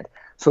at hand.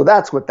 So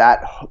that's what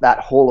that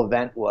whole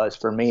event was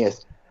for me,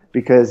 is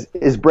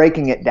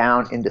breaking it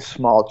down into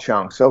small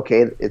chunks.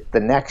 Okay, the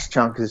next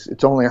chunk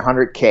it's only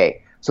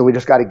 100K. So we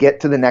just got to get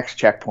to the next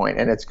checkpoint,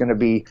 and it's going to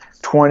be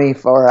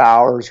 24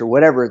 hours or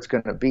whatever it's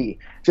going to be.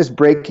 Just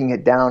breaking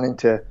it down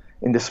into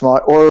small,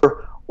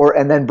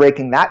 and then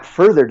breaking that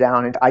further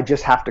down, and I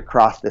just have to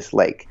cross this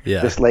lake.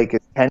 Yeah. This lake is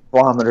 10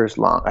 kilometers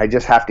long. I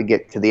just have to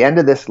get to the end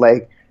of this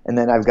lake, and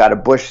then I've got a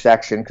bush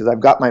section, because I've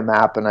got my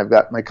map and I've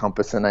got my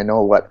compass, and I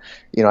know what,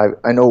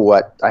 I know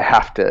what I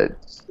have to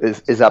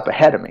is up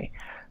ahead of me.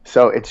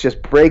 So it's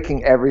just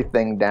breaking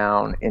everything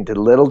down into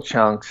little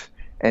chunks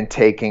and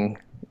taking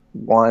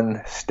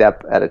one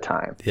step at a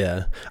time.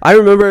 Yeah. I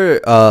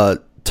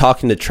remember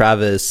talking to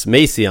Travis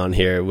Macy on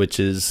here, which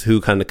is who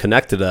kind of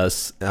connected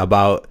us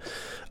about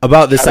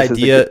this Travis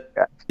idea.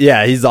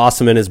 Yeah, he's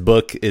awesome, and his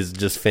book is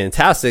just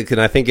fantastic. And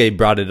I think he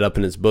brought it up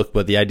in his book,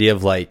 but the idea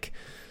of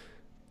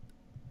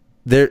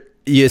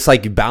it's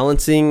like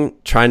balancing,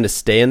 trying to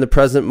stay in the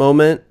present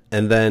moment,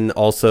 and then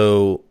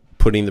also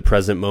putting the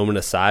present moment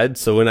aside.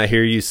 So when I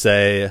hear you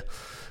say,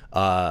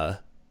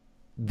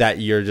 that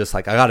you're just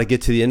like, I got to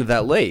get to the end of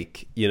that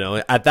lake,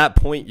 at that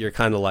point, you're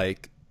kind of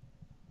like,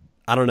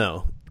 I don't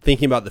know,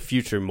 thinking about the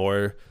future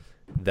more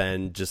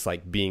than just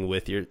like being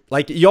with you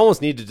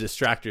almost need to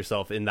distract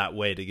yourself in that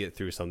way to get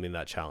through something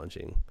that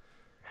challenging.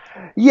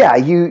 Yeah.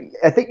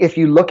 I think if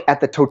you look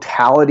at the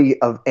totality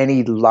of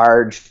any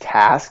large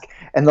task,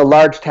 and the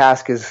large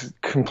task is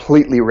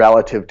completely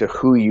relative to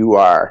who you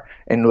are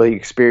and the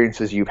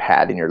experiences you've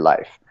had in your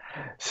life.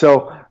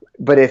 So,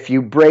 but if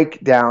you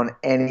break down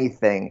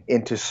anything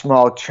into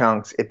small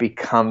chunks, it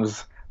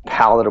becomes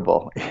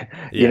palatable.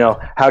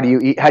 Yeah. How do you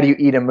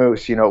eat a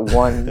moose?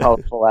 One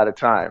mouthful at a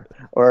time,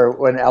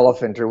 or an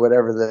elephant, or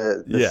whatever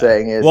the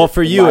saying is. Well,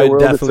 for you, it'd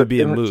definitely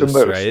be a moose,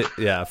 right?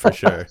 Yeah, for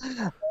sure.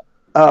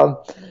 And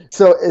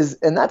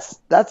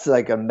that's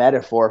like a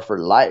metaphor for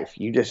life.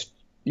 You just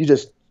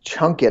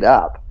chunk it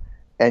up,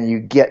 and you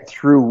get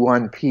through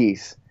one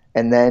piece,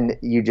 and then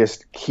you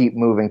just keep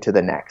moving to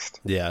the next.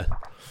 Yeah.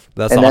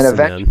 That's and awesome,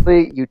 then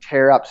eventually man. you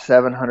tear up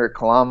 700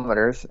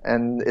 kilometers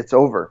and it's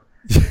over.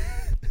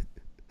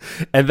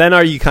 And then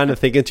are you kind of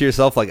thinking to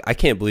yourself, like, I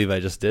can't believe I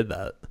just did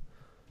that?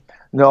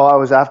 No, I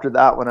was after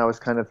that when I was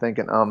kind of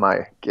thinking, oh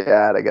my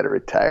God, I got to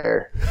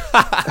retire.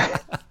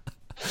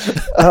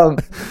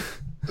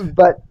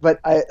 But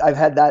I've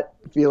had that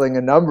feeling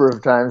a number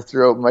of times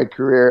throughout my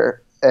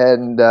career,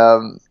 and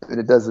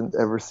it doesn't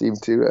ever seem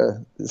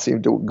to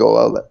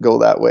go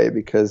that way,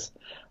 because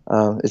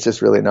it's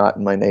just really not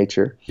in my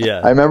nature. Yeah.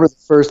 I remember the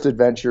first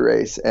adventure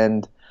race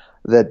and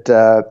that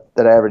I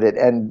ever did,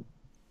 and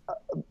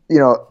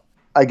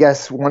I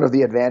guess one of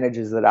the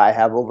advantages that I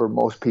have over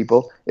most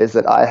people is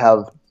that I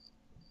have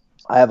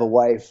a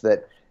wife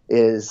that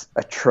is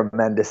a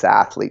tremendous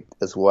athlete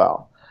as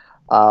well,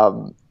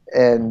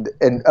 and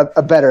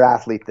a better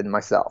athlete than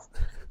myself,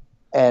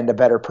 and a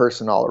better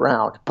person all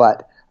around.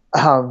 But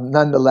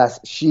nonetheless,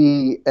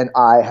 she and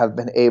I have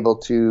been able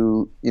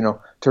to,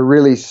 to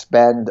really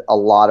spend a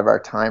lot of our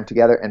time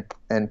together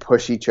and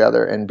push each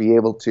other and be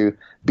able to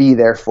be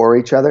there for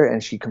each other.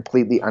 And she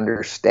completely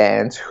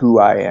understands who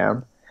I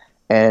am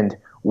and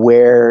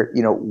where,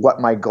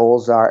 what my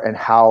goals are and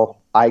how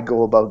I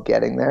go about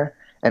getting there.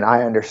 And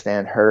I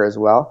understand her as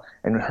well.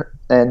 And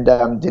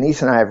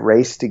Denise and I have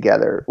raced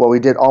together. Well, we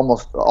did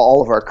almost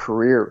all of our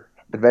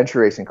adventure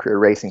racing career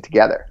racing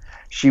together.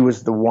 She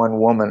was the one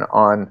woman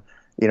on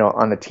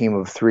a team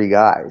of 3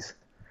 guys.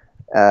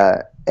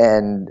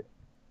 And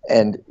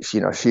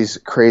she's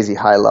a crazy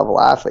high level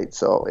athlete.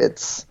 So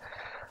it's,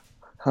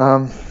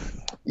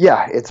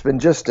 it's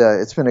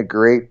been a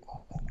great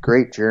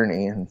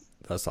journey. And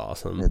that's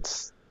awesome.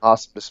 It's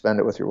awesome to spend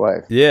it with your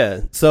wife.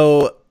 Yeah.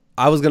 So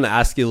I was going to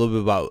ask you a little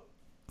bit about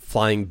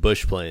flying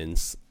bush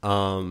planes.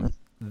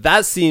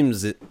 That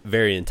seems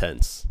very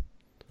intense.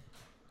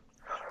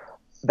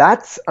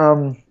 That's,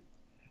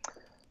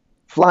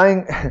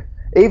 flying,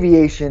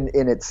 aviation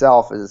in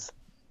itself is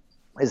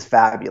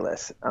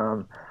fabulous.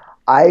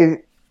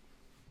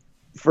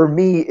 For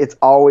me, it's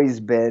always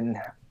been,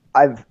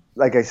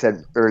 like I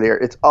said earlier,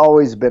 it's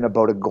always been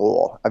about a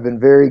goal. I've been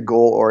very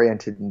goal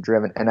oriented and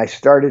driven. And I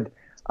started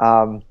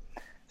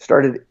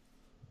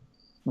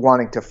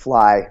wanting to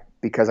fly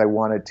because I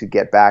wanted to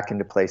get back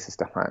into places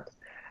to hunt.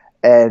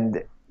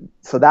 And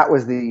so that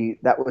was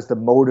the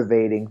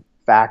motivating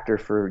factor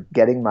for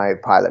getting my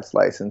pilot's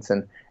license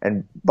and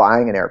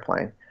buying an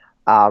airplane.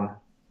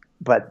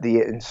 But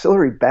the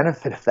ancillary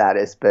benefit of that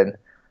has been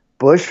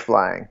bush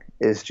flying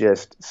is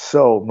just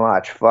so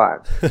much fun.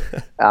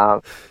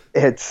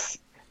 It's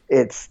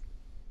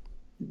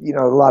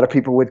a lot of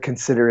people would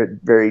consider it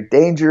very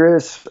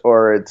dangerous,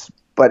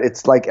 but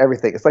it's like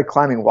everything. It's like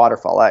climbing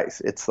waterfall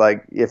ice. It's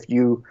like if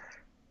you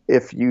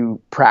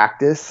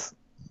practice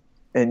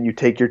and you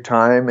take your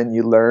time and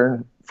you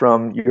learn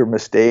from your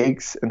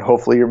mistakes, and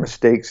hopefully your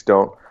mistakes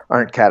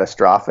aren't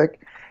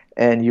catastrophic,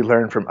 and you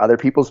learn from other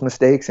people's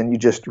mistakes, and you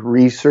just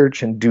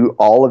research and do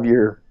all of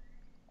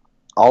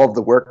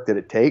the work that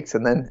it takes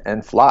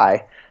and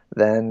fly,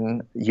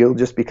 then you'll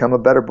just become a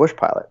better bush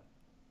pilot.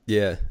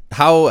 Yeah.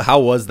 How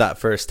was that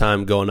first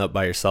time going up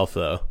by yourself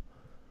though?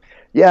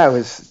 Yeah, it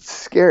was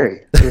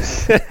scary.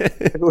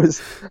 It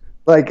was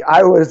like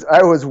I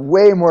was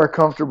way more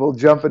comfortable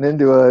jumping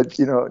into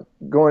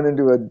going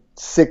into a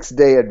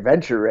 6-day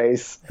adventure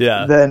race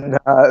than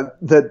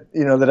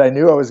that I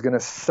knew I was going to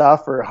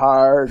suffer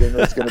hard and it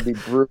was going to be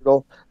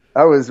brutal.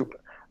 I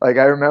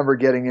remember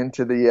getting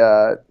into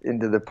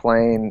the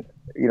plane,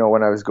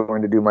 when I was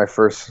going to do my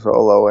first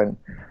solo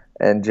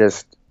and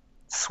just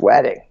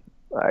sweating,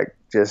 like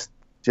just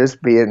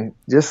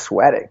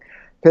sweating,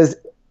 because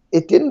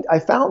I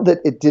found that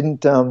it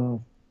didn't,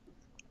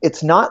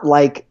 it's not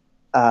like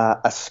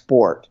a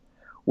sport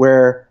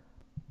where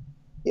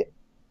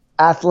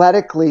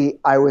athletically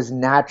I was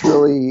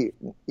naturally,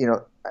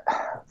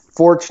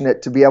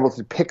 fortunate to be able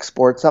to pick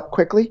sports up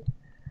quickly.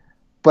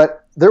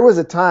 But there was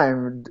a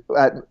time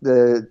at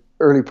the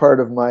early part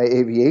of my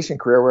aviation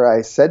career where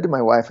I said to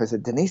my wife, I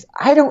said, Denise,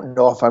 I don't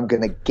know if I'm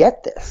going to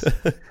get this.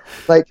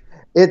 Like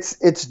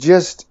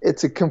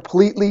it's a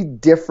completely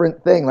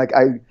different thing. Like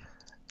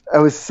I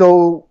was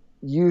so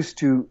used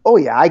to, oh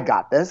yeah, I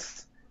got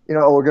this.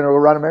 We're going to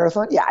run a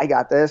marathon. Yeah, I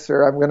got this.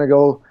 Or I'm going to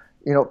go,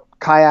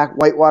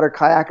 whitewater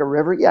kayak a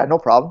river. Yeah, no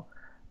problem.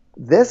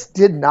 This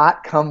did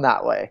not come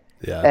that way.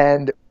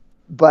 Yeah.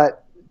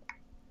 But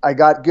I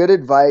got good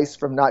advice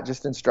from not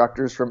just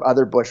instructors, from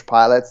other bush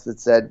pilots that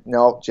said,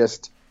 no,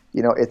 just,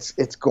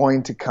 it's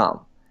going to come.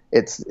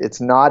 It's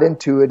not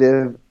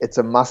intuitive. It's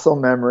a muscle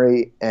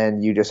memory,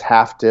 and you just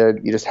have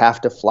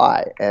to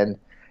fly. And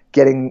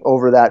getting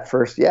over that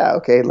first,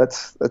 okay,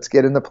 let's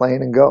get in the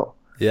plane and go.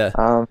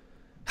 Yeah.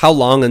 How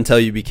long until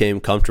you became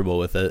comfortable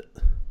with it?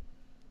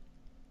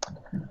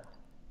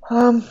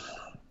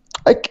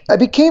 I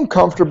became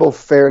comfortable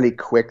fairly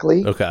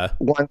quickly. Okay.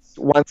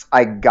 Once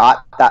I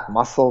got that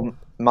muscle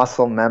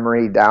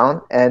memory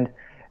down, and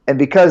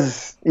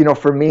because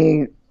for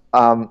me,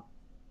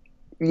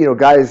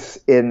 guys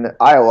in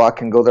Iowa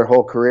can go their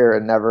whole career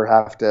and never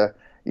have to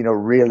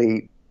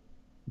really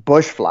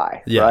bush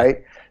fly,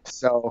 right?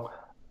 So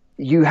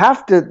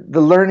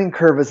the learning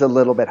curve is a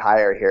little bit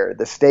higher here.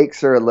 The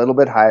stakes are a little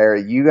bit higher.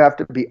 You have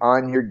to be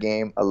on your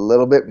game a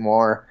little bit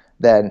more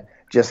than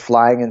just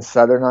flying in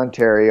Southern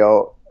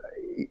Ontario.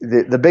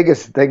 The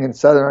biggest thing in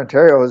Southern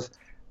Ontario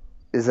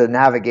is a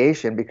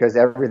navigation, because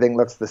everything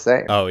looks the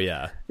same. Oh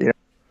yeah.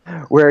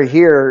 Where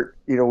here,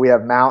 we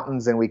have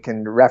mountains and we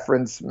can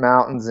reference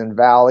mountains and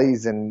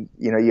valleys, and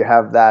you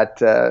have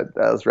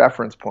those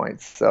reference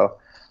points. So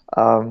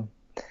the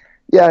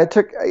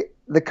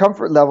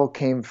comfort level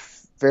came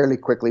fairly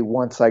quickly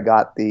once I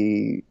got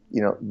the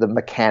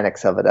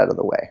mechanics of it out of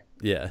the way.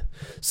 Yeah.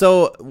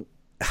 So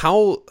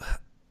how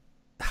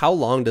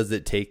long does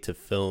it take to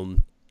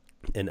film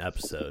an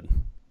episode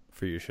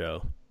for your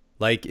show?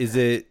 Like, is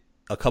it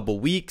a couple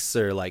weeks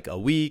or like a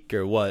week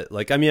or what?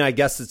 Like, I mean, I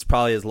guess it's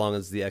probably as long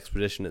as the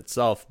expedition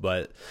itself,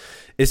 but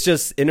it's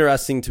just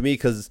interesting to me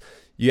because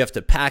you have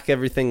to pack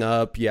everything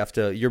up.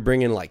 You're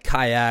bringing like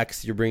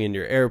kayaks, you're bringing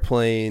your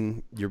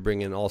airplane, you're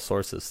bringing all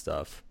sorts of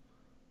stuff.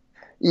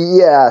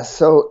 Yeah.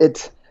 So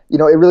it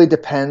really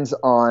depends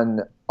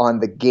on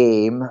the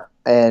game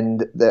and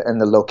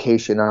the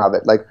location of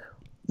it. Like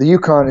the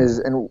Yukon is,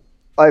 and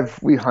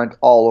we hunt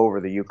all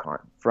over the Yukon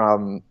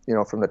from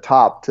the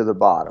top to the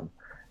bottom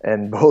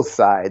and both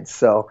sides.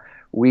 So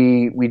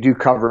we do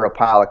cover a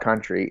pile of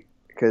country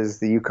because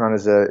the Yukon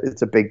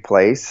it's a big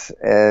place,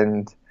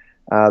 and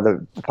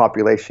the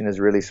population is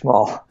really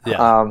small.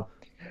 Yeah.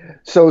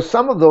 So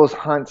some of those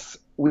hunts,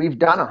 we've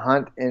done a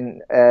hunt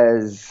in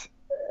as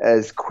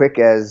quick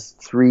as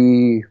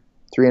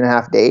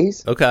 3.5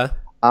 days. Okay.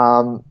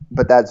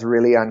 But that's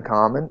really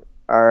uncommon.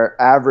 Our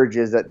average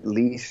is at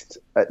least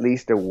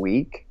a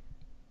week.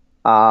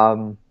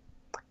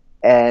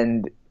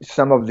 And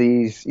some of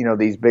these,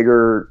 these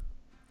bigger,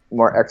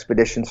 more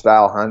expedition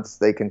style hunts,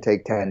 they can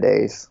take 10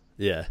 days.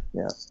 Yeah.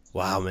 Yeah.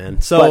 Wow,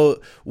 man. So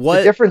The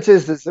what? difference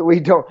is that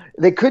we don't.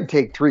 They could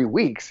take 3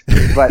 weeks,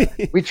 but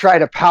we try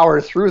to power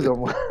through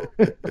them.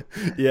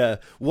 Yeah.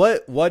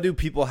 What do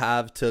people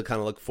have to kind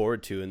of look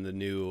forward to in the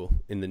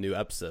new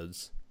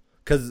episodes?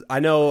 Because I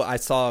know I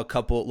saw a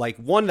couple, like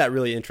one that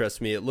really interests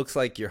me. It looks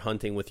like you're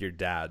hunting with your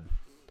dad.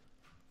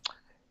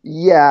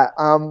 Yeah.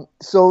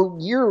 So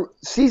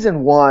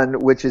season 1,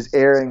 which is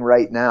airing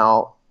right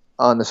now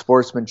on the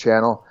Sportsman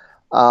Channel.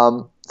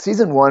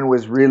 Season 1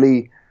 was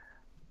really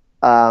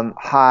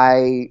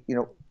high,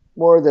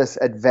 more of this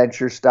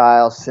adventure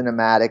style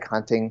cinematic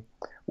hunting,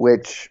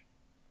 which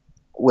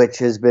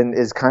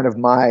is kind of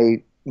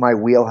my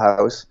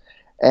wheelhouse.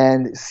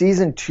 And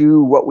season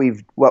 2, what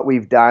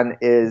we've done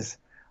is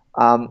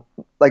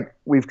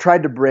we've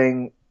tried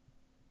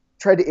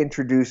to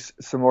introduce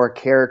some more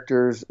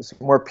characters, some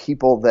more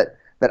people that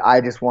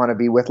I just want to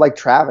be with, like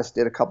Travis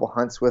did a couple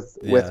hunts with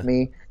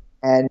me,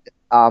 and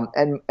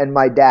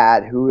my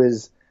dad, who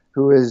is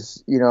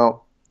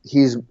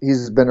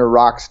he's been a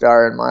rock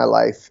star in my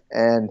life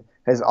and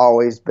has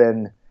always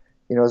been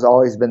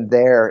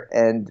there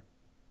and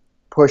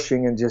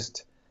pushing, and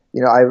just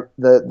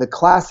the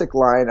classic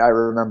line I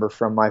remember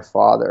from my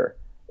father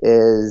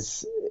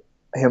is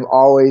him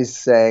always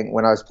saying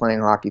when I was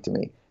playing hockey to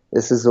me,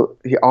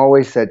 he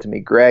always said to me,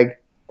 "Greg,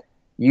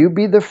 you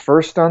be the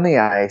first on the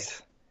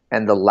ice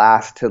and the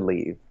last to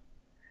leave,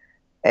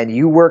 and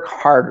you work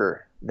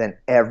harder than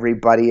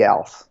everybody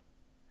else,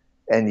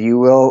 and you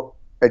will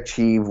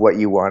achieve what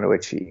you want to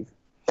achieve."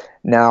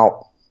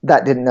 Now,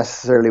 that didn't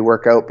necessarily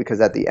work out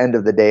because at the end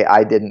of the day,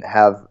 I didn't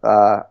have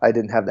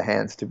the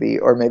hands to be,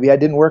 or maybe I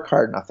didn't work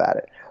hard enough at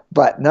it.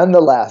 But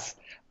nonetheless,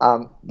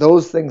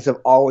 those things have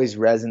always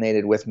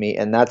resonated with me,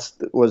 and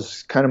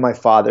was kind of my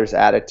father's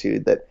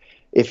attitude, that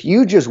if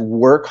you just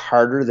work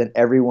harder than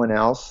everyone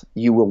else,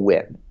 you will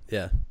win.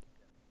 Yeah.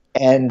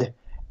 And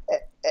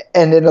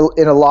in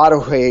a lot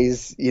of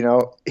ways, he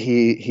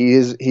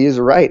is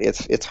right.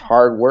 It's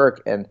hard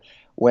work. And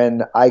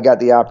when I got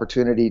the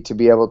opportunity to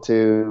be able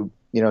to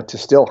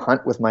still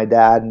hunt with my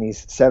dad, and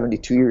he's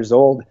 72 years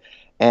old,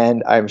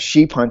 and I'm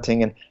sheep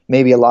hunting, and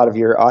maybe a lot of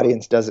your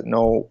audience doesn't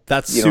know.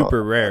 That's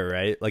super rare,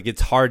 right? Like,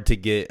 it's hard to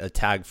get a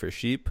tag for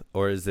sheep,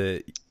 or is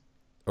that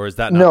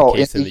not the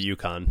case in the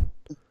Yukon?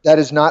 That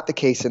is not the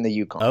case in the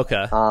Yukon.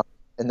 Okay.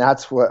 And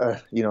that's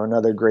what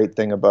another great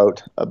thing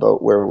about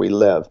where we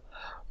live.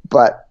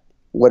 But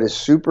what is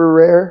super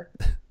rare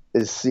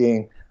is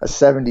seeing a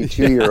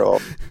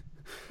 72-year-old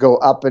go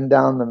up and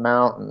down the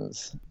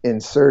mountains in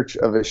search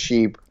of a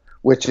sheep,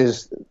 which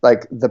is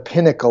like the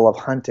pinnacle of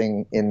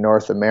hunting in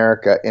North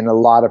America in a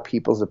lot of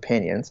people's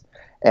opinions,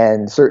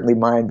 and certainly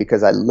mine,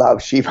 because I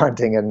love sheep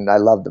hunting and I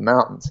love the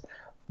mountains.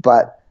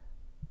 But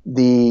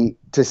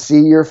to see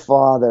your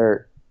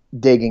father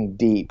digging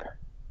deep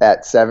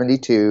at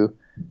 72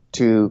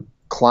 to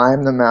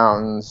climb the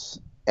mountains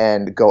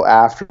and go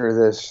after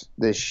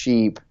this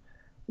sheep,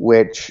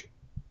 which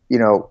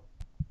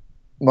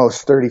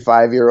most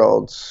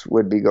 35-year-olds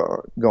would be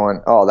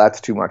going, "Oh, that's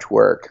too much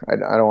work. I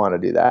don't want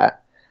to do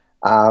that."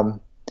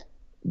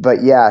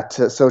 But yeah,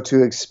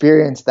 to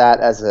experience that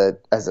as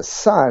a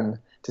son,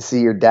 to see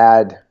your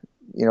dad,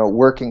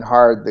 working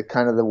hard,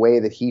 the way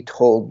that he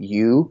told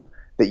you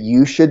that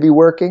you should be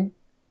working,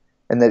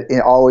 and that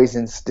it always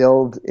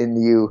instilled in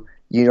you,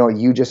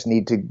 you just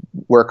need to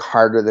work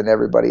harder than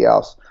everybody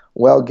else.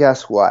 Well,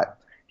 guess what?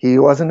 He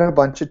wasn't a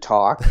bunch of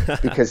talk,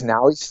 because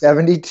now he's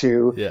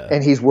 72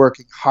 and he's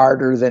working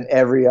harder than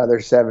every other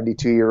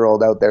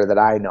 72-year-old out there that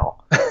I know.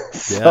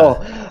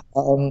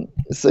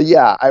 So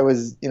yeah,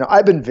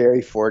 I've been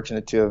very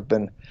fortunate to have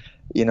been,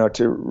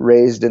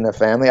 raised in a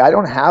family. I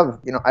don't have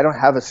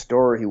a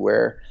story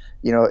where,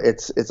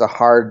 it's a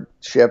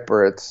hardship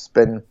or it's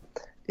been,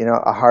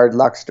 a hard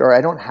luck story.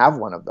 I don't have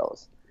one of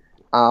those.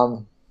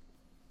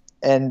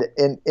 And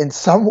in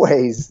some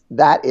ways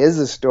that is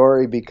a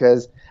story,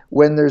 because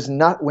when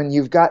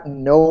you've got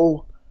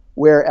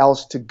nowhere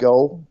else to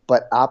go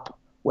but up,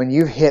 when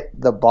you hit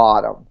the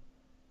bottom,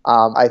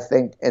 I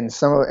think,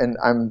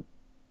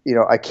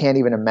 I can't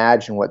even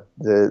imagine what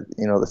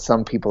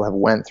some people have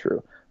went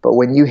through. But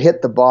when you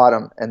hit the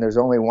bottom and there's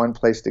only one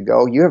place to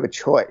go, you have a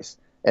choice,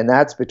 and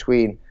that's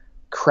between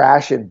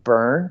crash and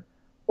burn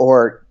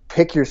or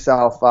pick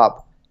yourself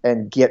up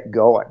and get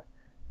going.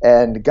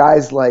 And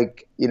guys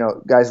like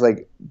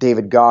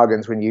David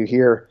Goggins, when you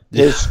hear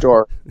his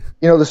story,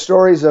 the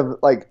stories of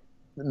like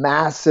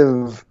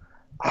massive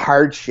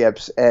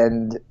hardships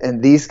and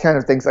these kind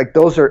of things, like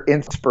those are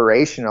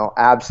inspirational,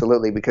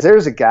 absolutely, because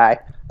there's a guy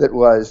that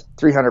was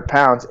 300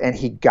 pounds and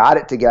he got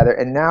it together,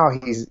 and now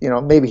he's,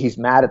 maybe he's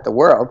mad at the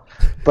world,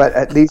 but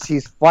at least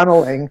he's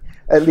funneling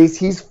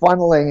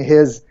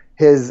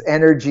his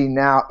energy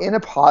now in a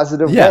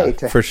positive way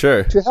to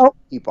help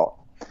people.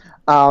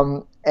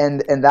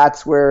 And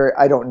that's where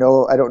I don't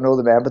know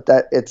the man, but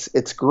that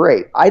it's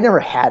great. I never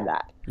had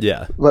that.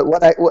 Yeah. But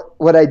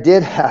what I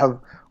did have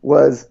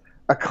was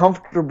a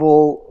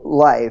comfortable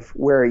life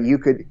where you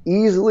could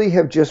easily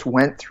have just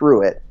went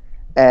through it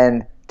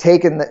and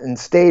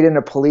stayed in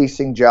a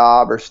policing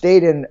job or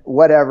stayed in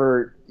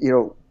whatever,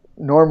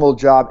 normal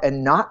job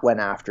and not went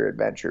after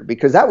adventure,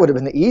 because that would have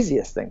been the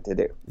easiest thing to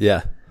do.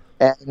 Yeah.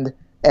 And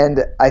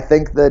I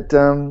think that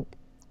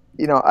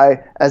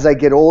as I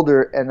get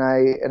older and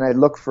I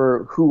look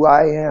for who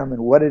I am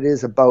and what it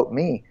is about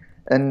me,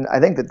 and I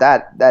think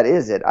that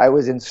is it. I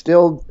was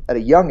instilled at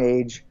a young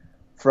age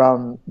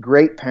from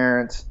great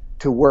parents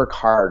to work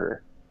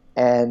harder,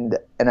 and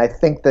I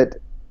think that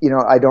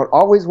I don't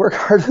always work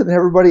harder than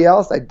everybody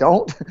else. I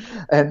don't,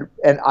 and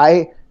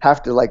I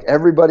have to, like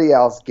everybody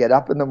else, get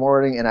up in the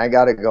morning and I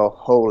got to go,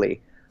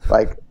 holy,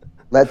 like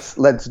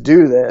let's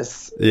do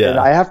this. Yeah. And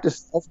I have to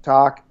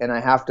self-talk and I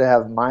have to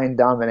have mind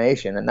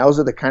domination, and those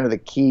are the kind of the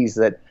keys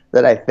that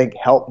I think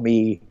help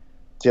me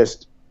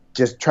just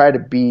try to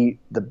be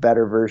the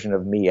better version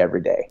of me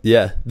every day.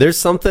 Yeah. There's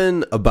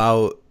something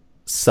about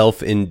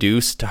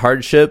self-induced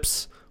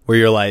hardships where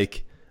you're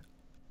like,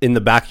 in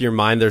the back of your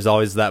mind, there's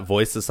always that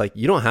voice that's like,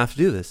 you don't have to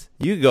do this.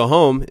 You can go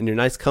home in your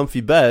nice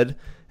comfy bed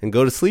and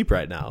go to sleep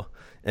right now.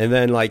 And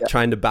then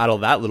trying to battle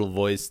that little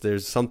voice,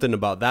 there's something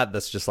about that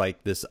that's just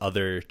like this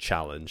other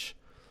challenge.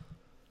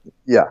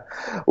 Yeah.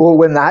 Well,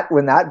 when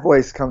that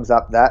voice comes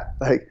up, that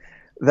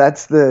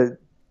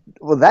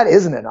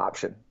isn't an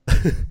option.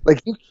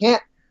 Like, you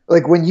can't,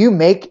 like, when you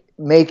make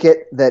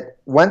it that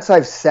once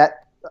I've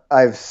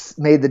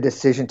made the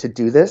decision to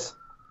do this,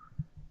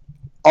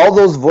 all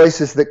those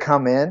voices that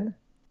come in,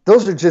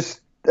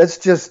 that's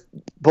just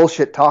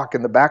bullshit talk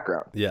in the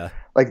background. Yeah.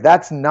 Like,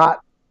 that's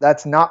not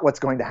what's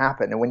going to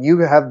happen. And when you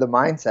have the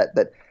mindset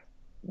that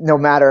no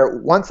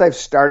matter, once I've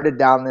started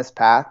down this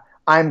path,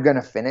 I'm going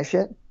to finish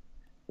it,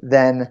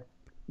 then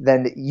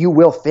you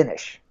will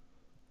finish.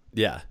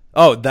 Yeah.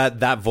 Oh,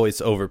 that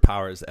voice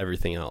overpowers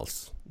everything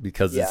else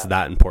because it's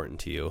that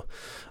important to you.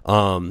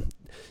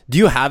 Do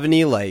you have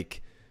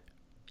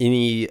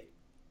any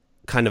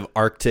kind of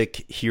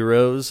Arctic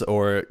heroes,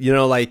 or,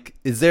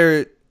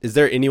 is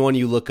there anyone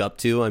you look up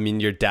to? I mean,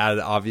 your dad,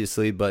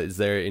 obviously, but is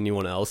there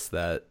anyone else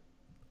that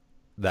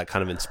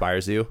kind of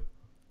inspires you?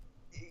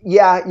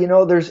 Yeah,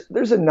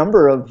 there's a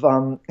number of,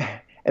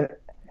 and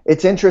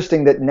it's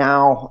interesting that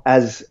now,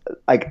 as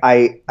like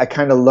I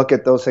kind of look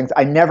at those things,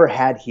 I never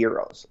had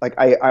heroes. Like,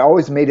 I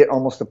always made it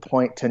almost a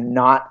point to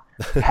not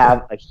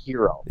have a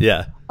hero.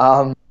 Yeah.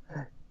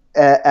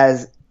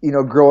 As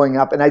growing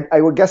up, and I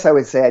would guess I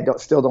would say I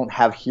still don't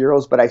have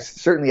heroes, but I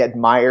certainly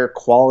admire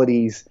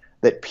qualities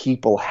that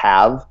people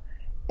have.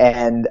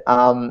 And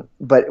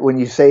but when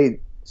you say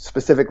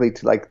specifically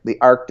to like the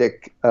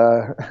Arctic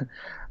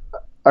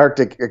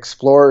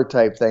explorer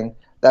type thing,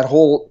 that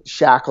whole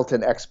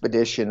Shackleton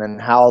expedition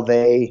and how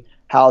they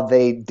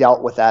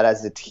dealt with that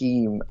as a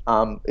team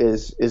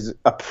is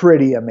a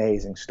pretty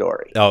amazing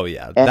story. Oh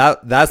yeah,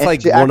 that's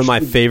like one of my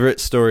favorite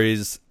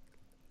stories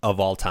of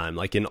all time,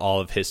 like in all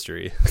of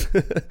history.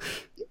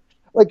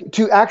 Like,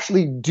 to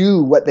actually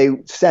do what they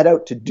set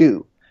out to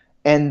do,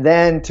 and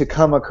then to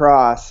come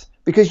across,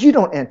 because you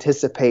don't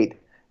anticipate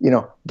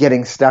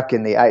getting stuck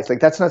in the ice. Like,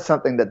 that's not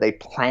something that they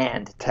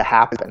planned to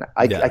happen.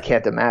 I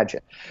can't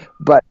imagine.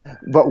 But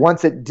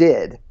once it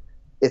did,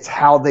 it's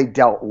how they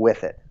dealt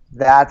with it.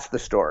 That's the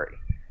story.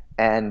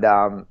 And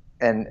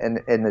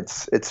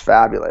it's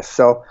fabulous.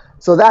 So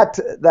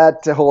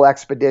that whole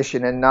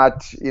expedition, and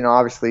not,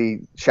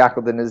 obviously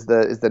Shackleton is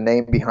the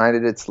name behind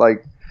it. It's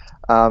like,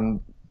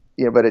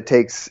 but it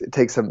takes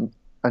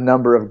a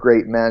number of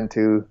great men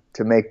to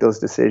make those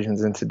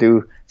decisions and to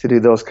do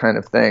those kind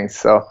of things.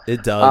 So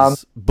it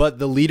does. But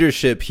the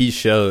leadership he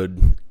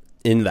showed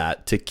in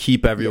that, to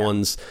keep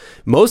everyone's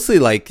mostly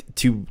like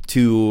to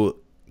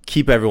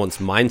keep everyone's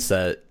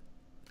mindset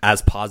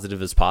as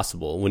positive as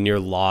possible when you're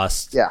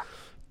lost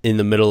in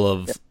the middle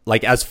of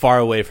like as far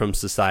away from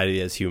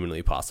society as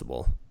humanly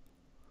possible.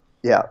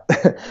 Yeah.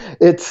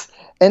 It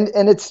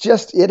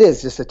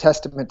is just a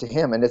testament to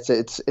him, and it's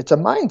a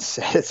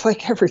mindset. It's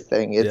like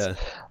everything. It's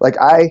like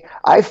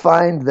I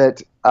find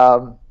that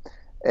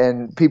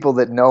and people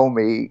that know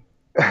me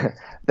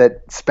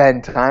that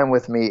spend time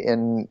with me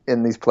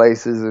in these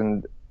places,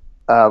 and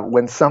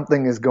when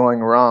something is going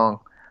wrong,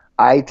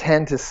 I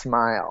tend to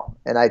smile,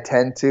 and I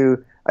tend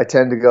to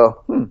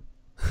go,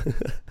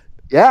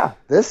 yeah,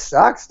 this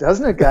sucks,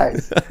 doesn't it,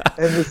 guys?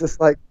 And it's just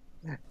like,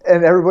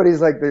 and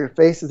everybody's like, their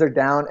faces are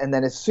down, and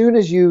then as soon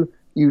as you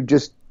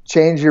just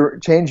change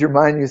your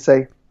mind, you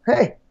say,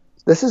 hey,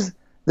 this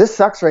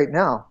sucks right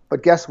now,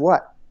 but guess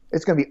what?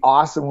 It's going to be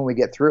awesome when we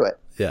get through it.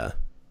 Yeah.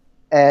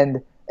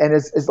 And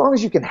as long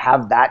as you can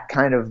have that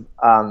kind of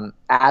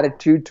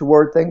attitude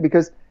toward things,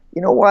 because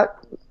you know what?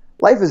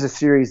 Life is a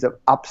series of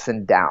ups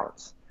and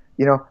downs.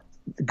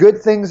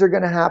 Good things are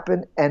going to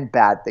happen and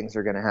bad things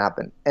are going to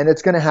happen. And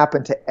it's going to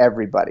happen to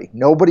everybody.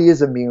 Nobody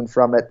is immune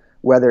from it,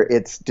 whether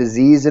it's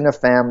disease in a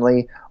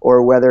family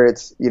or whether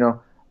it's,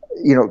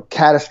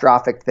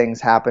 catastrophic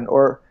things happen,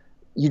 or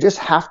you just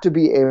have to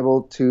be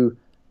able to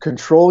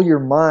control your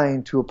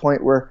mind to a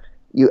point where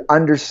you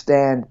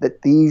understand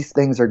that these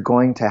things are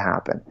going to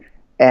happen,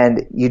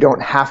 and you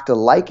don't have to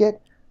like it,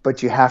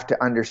 but you have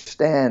to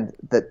understand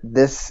that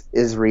this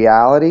is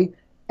reality,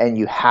 and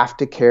you have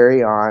to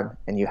carry on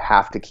and you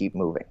have to keep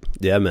moving.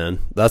 Yeah, man,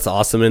 that's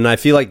awesome. And I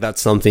feel like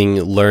that's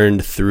something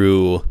learned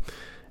through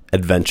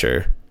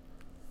adventure.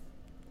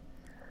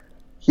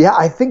 Yeah,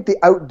 I think the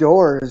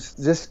outdoors,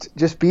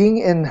 just being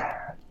in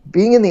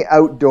the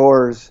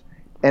outdoors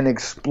and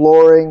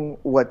exploring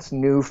what's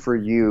new for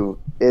you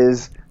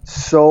is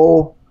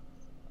so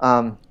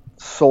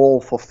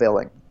soul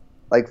fulfilling.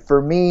 Like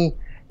for me,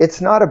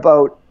 it's not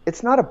about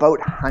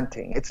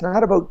hunting. It's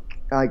not about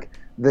like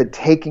the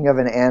taking of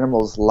an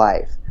animal's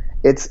life.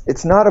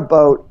 It's not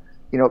about,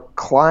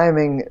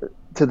 climbing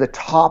to the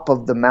top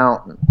of the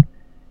mountain.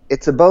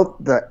 It's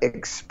about the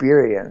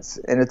experience,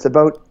 and it's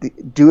about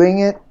doing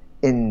it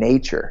in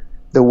nature,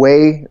 the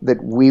way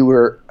that we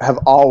have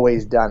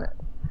always done it.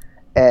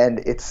 And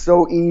it's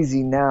so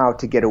easy now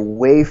to get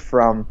away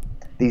from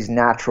these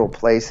natural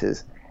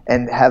places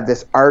and have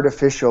this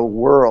artificial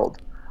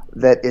world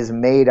that is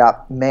made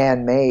up,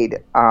 man-made.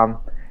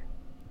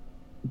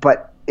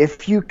 But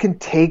if you can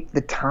take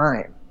the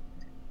time,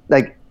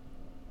 like,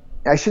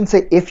 I shouldn't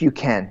say if you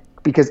can,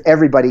 because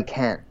everybody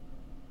can,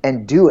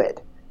 and do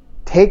it.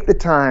 Take the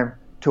time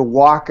to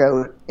walk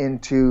out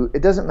into,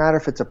 it doesn't matter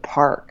if it's a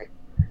park,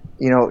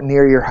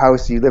 near your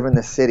house, you live in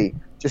the city.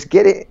 Just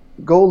get it,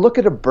 go look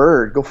at a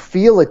bird, go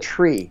feel a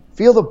tree,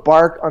 feel the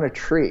bark on a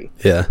tree.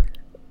 Yeah.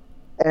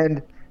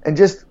 And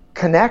just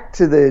connect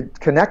to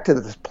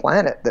this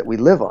planet that we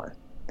live on.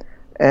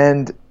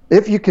 And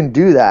if you can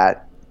do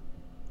that,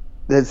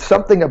 there's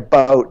something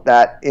about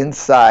that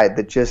inside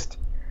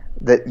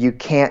that you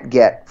can't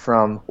get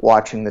from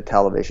watching the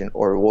television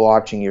or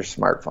watching your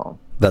smartphone.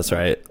 That's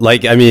right.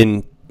 Like, I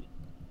mean,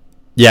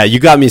 yeah, you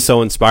got me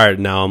so inspired.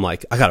 Now I'm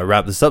like, I got to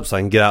wrap this up so I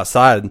can get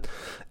outside,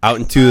 out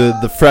into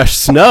the fresh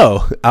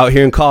snow out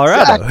here in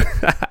Colorado.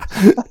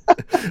 Exactly.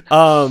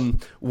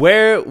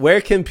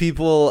 Where can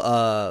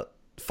people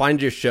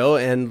find your show?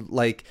 And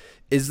like,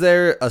 is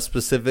there a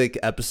specific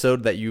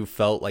episode that you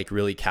felt like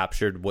really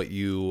captured what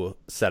you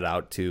set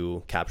out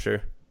to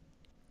capture?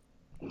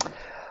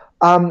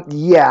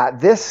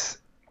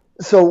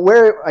 So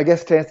where, I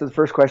guess to answer the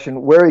first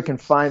question, where you can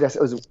find us,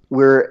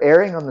 we're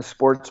airing on the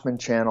Sportsman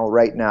channel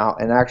right now,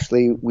 and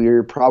actually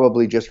we're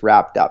probably just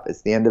wrapped up.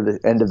 It's the end of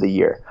the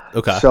year.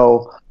 Okay.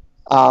 So,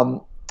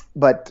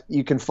 but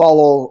you can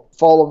follow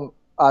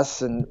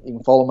us, and you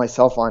can follow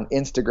myself on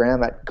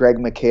Instagram at Greg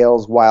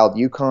McHale's Wild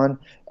Yukon,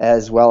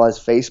 as well as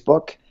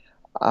Facebook.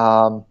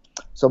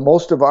 So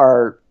most of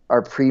our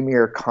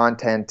premier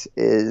content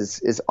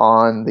is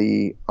on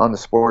the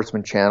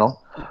Sportsman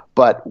channel,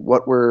 but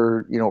what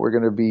we're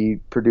going to be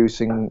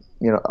producing,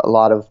 a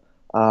lot of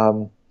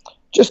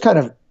just kind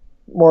of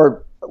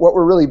more, what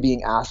we're really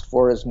being asked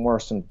for is more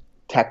some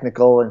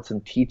technical and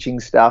some teaching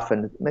stuff,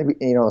 and maybe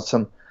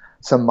some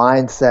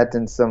mindset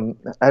and some,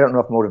 I don't know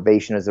if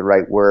motivation is the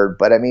right word,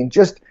 but I mean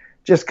just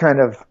kind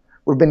of,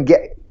 we've been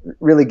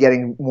really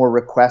getting more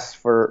requests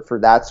for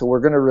that, so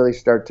we're going to really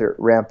start to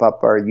ramp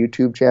up our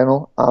YouTube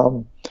channel.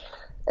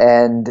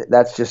 And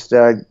that's just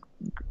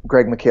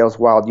Greg McHale's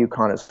Wild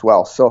Yukon as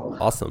well. So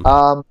awesome.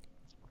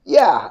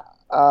 Yeah.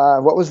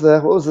 What was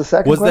the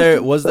second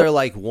question? Was there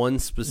like one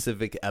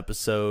specific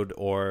episode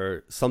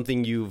or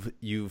something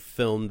you've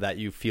filmed that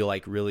you feel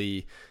like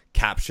really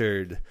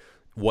captured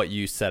what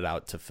you set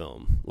out to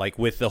film, like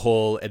with the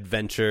whole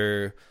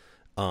adventure,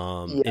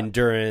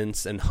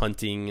 endurance and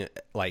hunting,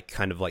 like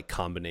kind of like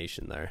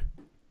combination there?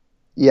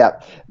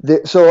 Yeah.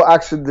 So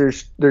actually,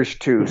 there's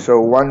two. So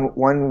one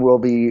will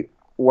be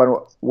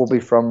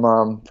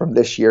from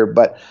this year,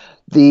 but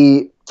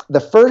the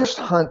first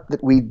hunt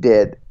that we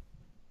did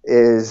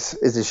is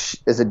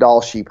a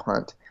Dall sheep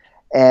hunt,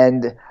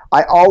 and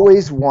I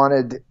always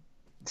wanted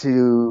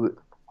to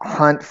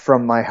hunt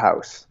from my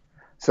house.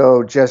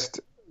 So just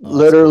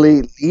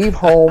literally leave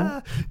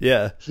home,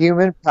 yeah,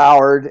 human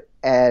powered,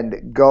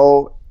 and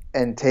go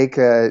and take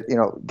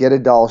get a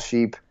Dall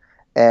sheep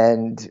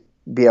and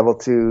be able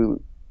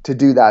to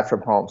do that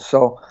from home.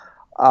 So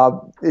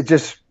it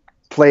just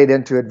played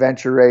into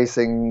adventure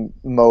racing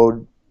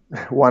mode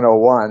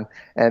 101,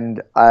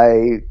 and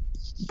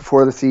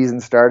before the season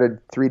started,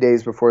 3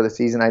 days before the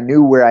season, I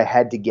knew where I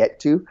had to get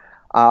to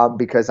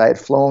because I had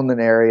flown an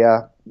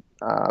area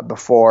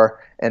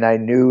before, and I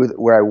knew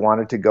where I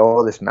wanted to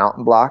go, this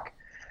mountain block.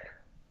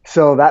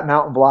 So that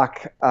mountain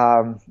block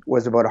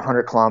was about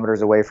 100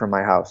 kilometers away from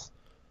my house,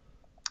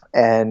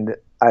 and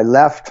I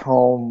left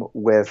home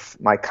with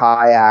my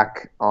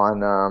kayak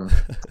on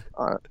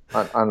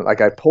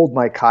like, I pulled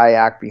my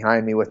kayak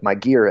behind me with my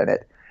gear in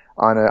it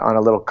on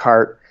a little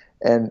cart,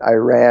 and I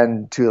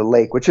ran to a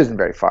lake, which isn't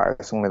very far.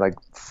 It's only like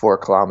 4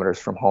 kilometers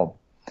from home.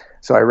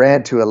 So I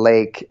ran to a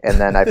lake, and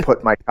then I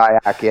put my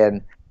kayak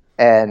in,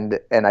 and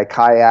I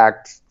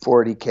kayaked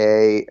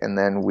 40K, and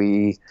then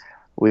we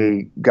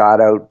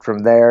got out from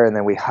there, and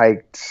then we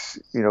hiked,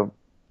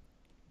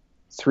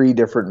 3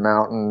 different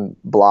mountain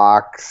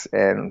blocks,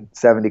 and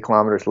 70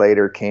 kilometers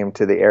later came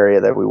to the area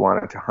that we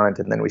wanted to hunt,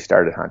 and then we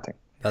started hunting.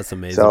 That's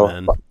amazing,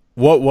 man.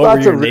 What were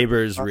your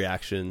neighbors'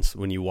 reactions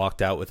when you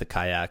walked out with a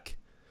kayak?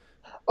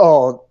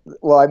 Oh,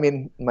 well, I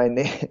mean,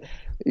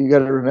 you got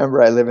to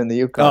remember I live in the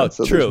Yukon, Oh,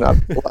 so true.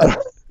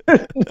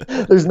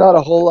 there's not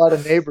a whole lot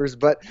of neighbors.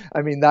 But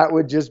I mean, that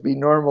would just be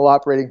normal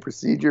operating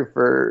procedure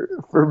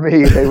for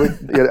me. They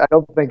would. I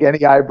don't think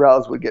any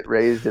eyebrows would get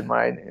raised in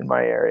my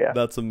area.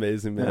 That's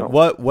amazing, man. You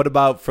know? What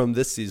about from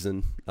this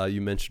season?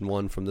 You mentioned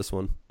one from this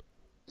one.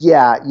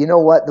 Yeah, you know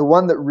what? The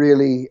one that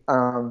really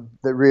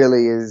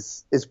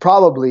is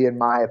probably, in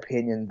my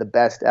opinion, the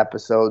best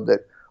episode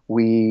that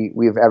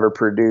we've ever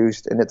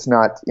produced, and it's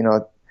not,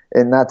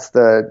 and that's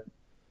the.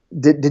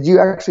 Did you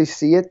actually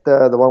see it?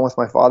 The one with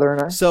my father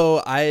and I?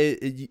 So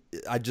I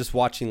just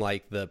watching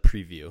like the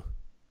preview.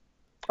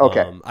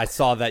 Okay. I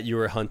saw that you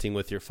were hunting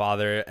with your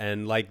father,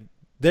 and like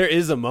there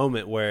is a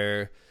moment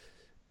where,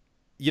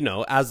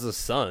 as a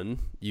son,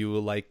 you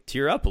will like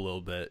tear up a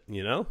little bit,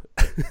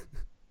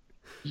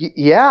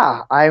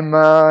 Yeah, I'm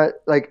that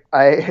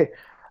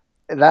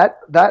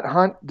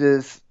hunt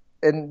is,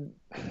 and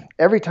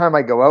every time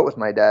I go out with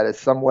my dad is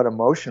somewhat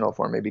emotional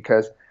for me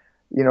because,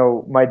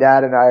 my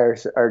dad and I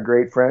are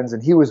great friends,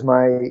 and he was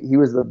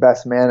the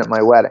best man at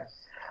my wedding.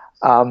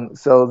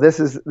 So this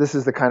is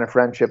the kind of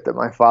friendship that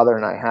my father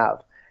and I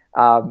have.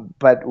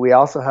 But we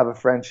also have a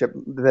friendship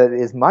that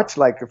is much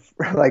like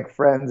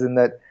friends in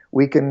that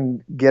we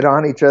can get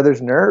on each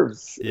other's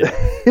nerves. Yeah.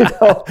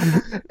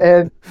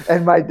 And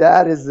my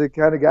dad is the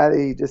kind of guy that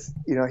he just,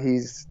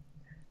 he's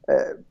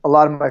a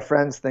lot of my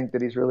friends think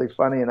that he's really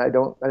funny, and I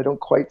don't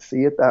quite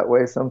see it that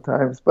way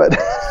sometimes, but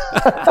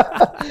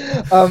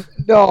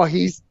no,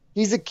 he's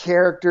a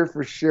character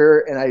for sure,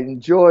 and I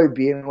enjoy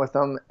being with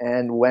him.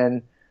 And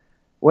when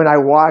I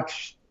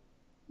watch,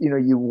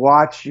 you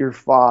watch your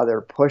father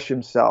push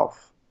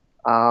himself,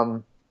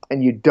 and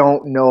you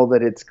don't know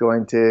that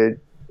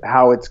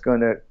how it's going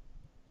to,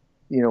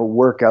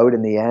 work out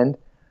in the end,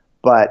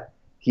 but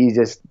he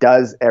just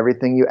does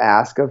everything you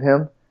ask of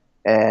him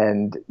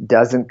and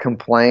doesn't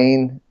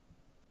complain,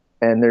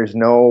 and there's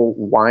no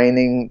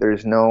whining,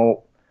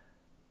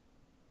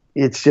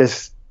 it's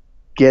just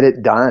get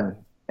it done.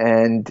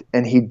 And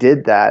he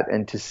did that,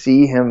 and to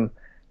see him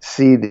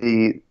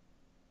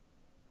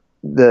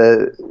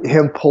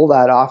pull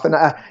that off, and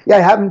I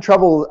having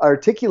trouble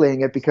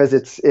articulating it because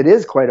it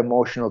is quite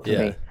emotional to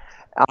me.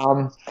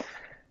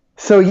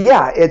 So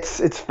yeah,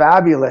 it's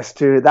fabulous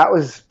too. That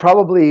was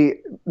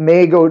probably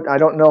I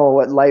don't know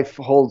what life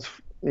holds,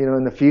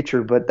 in the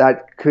future, but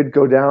that could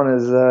go down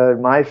as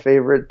my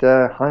favorite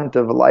hunt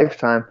of a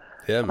lifetime.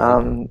 Yeah,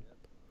 man.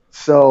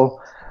 So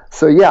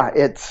yeah,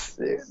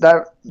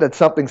 that's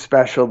something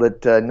special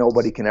that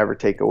nobody can ever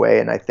take away,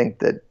 and I think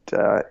that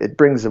it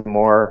brings a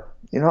more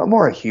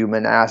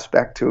human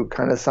aspect to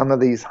kind of some of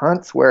these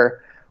hunts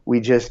where we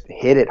just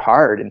hit it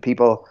hard, and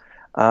people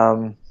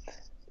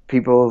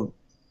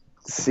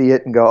see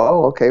it and go,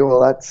 oh, okay,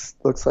 well,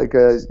 looks like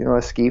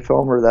a ski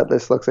film, or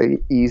this looks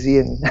like easy,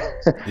 and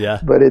yeah.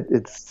 But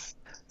it's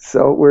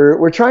so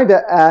we're trying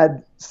to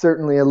add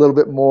certainly a little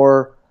bit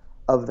more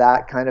of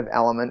that kind of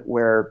element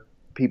where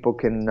people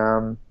can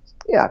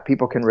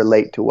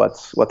relate to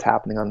what's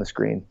happening on the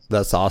screen.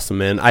 That's awesome,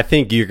 man. I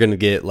think you're gonna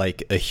get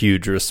like a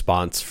huge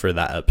response for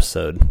that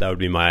episode. That would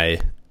be my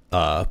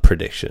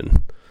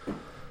prediction.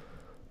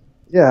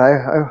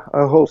 Yeah,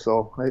 I hope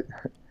so.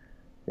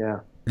 Yeah.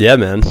 Yeah,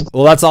 man.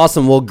 Well, that's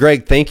awesome. Well,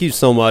 Greg, thank you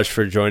so much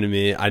for joining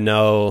me. I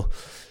know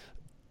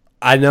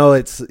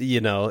it's,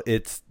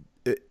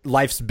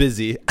 life's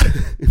busy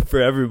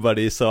for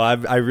everybody. So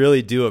I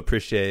really do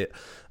appreciate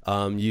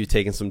you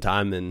taking some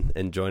time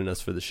and joining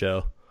us for the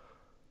show.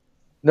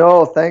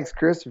 No, thanks,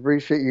 Chris.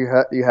 Appreciate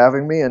you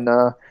having me. And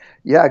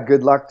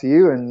good luck to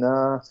you,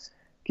 and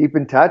keep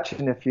in touch.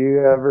 And if you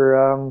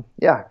ever,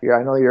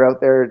 I know you're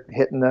out there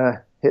hitting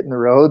the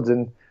roads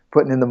and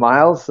putting in the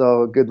miles,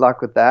 so good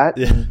luck with that.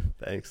 Yeah,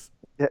 thanks.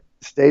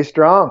 Stay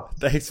strong.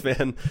 Thanks,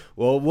 man.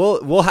 Well,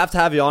 we'll have to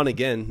have you on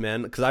again,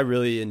 man, because I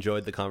really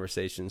enjoyed the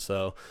conversation.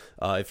 So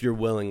if you're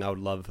willing, I would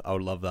love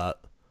that.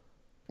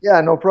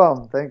 Yeah, no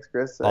problem. Thanks,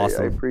 Chris.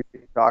 Awesome. I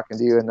appreciate talking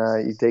to you,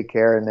 and you take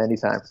care, and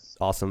anytime.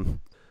 Awesome.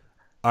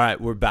 All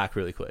right, we're back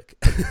really quick.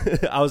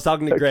 I was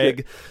talking to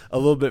Greg a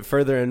little bit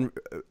further and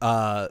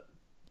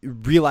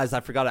realized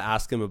I forgot to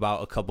ask him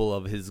about a couple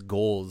of his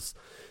goals,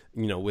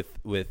 with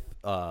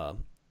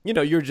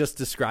you're just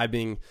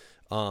describing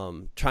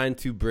trying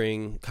to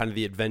bring kind of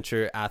the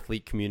adventure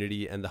athlete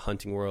community and the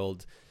hunting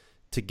world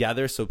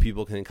together so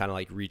people can kind of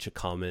like reach a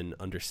common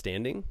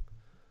understanding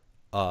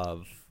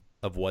of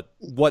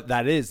what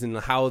that is and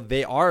how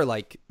they are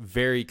like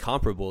very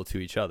comparable to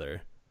each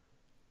other.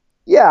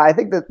 Yeah, I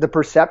think that the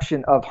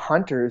perception of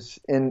hunters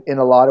in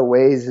a lot of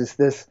ways is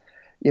this,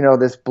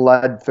 this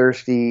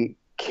bloodthirsty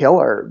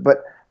killer,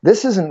 but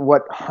this isn't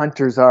what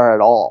hunters are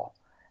at all.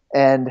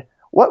 And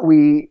what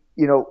we,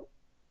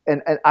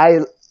 and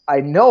I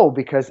know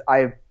because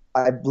I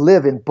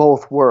live in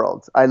both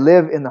worlds. I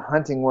live in the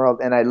hunting world,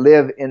 and I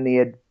live in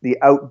the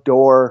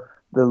outdoor,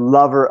 the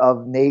lover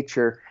of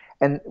nature,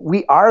 and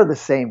we are the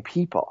same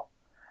people.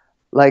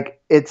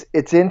 Like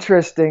it's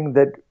interesting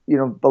that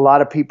a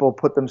lot of people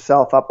put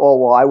themselves up. Oh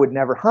well, I would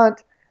never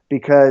hunt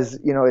because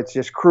it's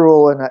just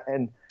cruel,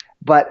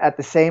 But at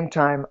the same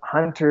time,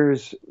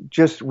 hunters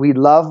we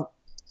love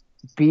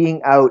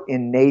being out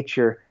in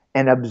nature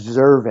and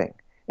observing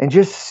and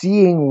just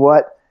seeing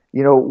what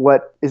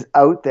is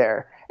out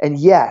there. And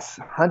yes,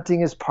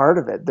 hunting is part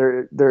of it.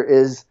 There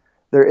is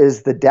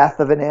the death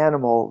of an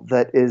animal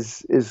that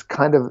is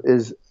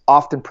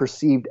often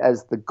perceived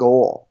as the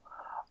goal.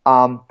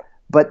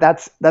 But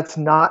that's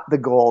not the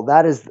goal.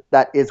 That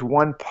is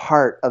one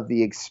part of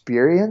the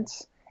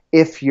experience.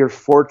 If you're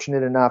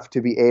fortunate enough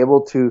to be able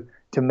to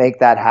make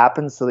that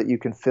happen, so that you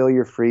can fill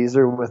your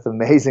freezer with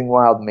amazing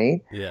wild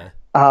meat. Yeah.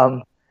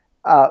 But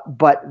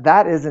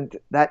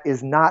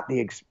that's not the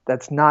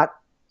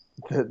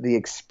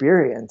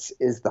experience.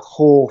 Is the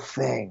whole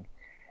thing,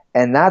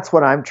 and that's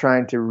what I'm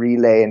trying to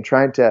relay and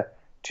trying to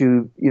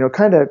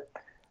kind of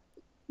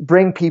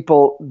bring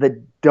people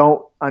that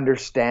don't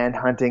understand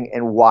hunting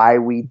and why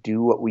we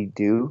do what we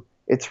do.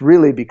 It's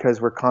really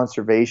because we're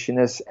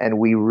conservationists and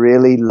we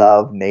really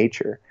love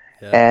nature.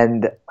 Yeah.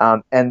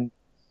 And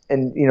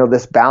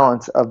this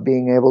balance of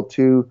being able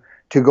to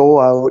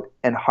go out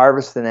and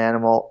harvest an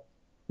animal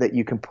that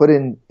you can put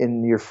in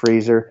your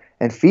freezer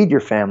and feed your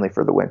family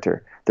for the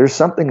winter. There's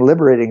something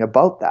liberating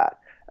about that,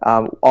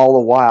 all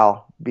the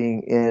while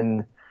being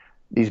in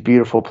these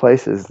beautiful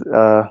places.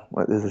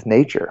 This is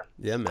nature.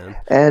 Yeah, man.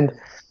 And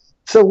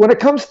so when it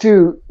comes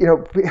to,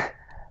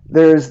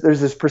 there's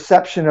this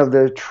perception of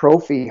the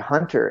trophy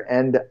hunter,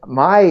 and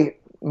I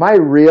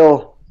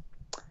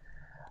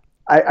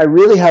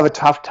really have a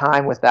tough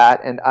time with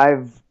that, and I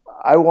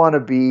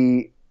want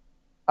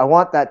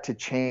that to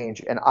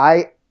change. And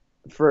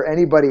for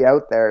anybody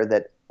out there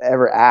that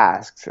ever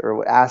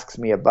asks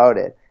me about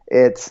it,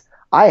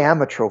 I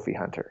am a trophy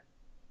hunter,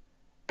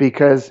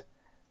 because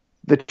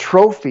the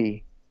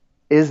trophy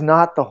is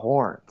not the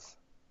horns.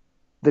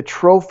 The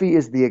trophy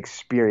is the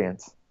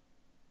experience.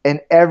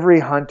 And every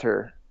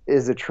hunter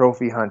is a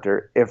trophy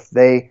hunter if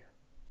they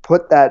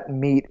put that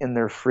meat in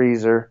their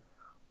freezer,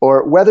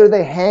 or whether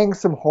they hang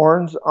some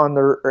horns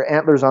or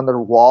antlers on their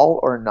wall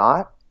or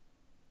not.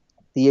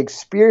 The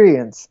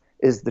experience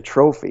is the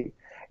trophy.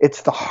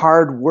 It's the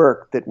hard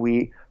work that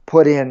we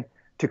put in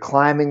to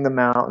climbing the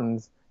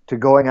mountains, to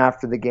going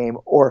after the game,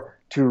 or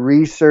to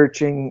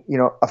researching,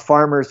 a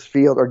farmer's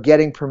field, or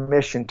getting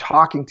permission,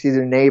 talking to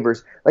their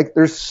neighbors. Like,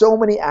 there's so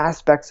many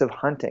aspects of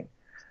hunting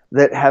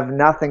that have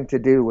nothing to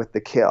do with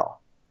the kill.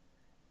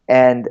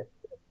 And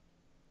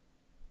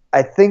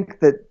I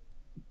think that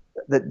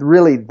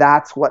really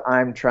that's what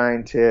I'm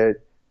trying to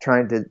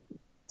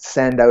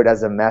send out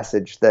as a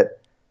message,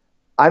 that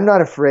I'm not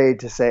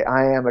afraid to say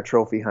I am a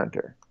trophy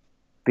hunter,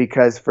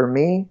 because for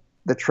me,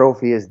 the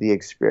trophy is the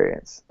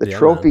experience. The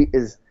trophy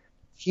is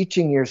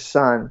teaching your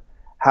son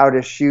how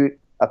to shoot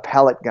a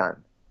pellet gun,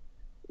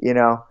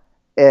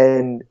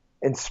 and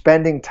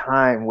spending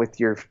time with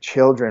your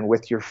children,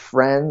 with your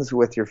friends,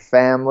 with your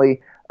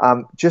family,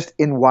 just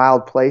in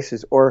wild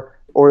places, or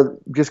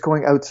just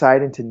going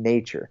outside into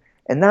nature.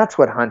 And that's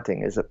what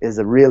hunting is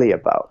really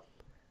about.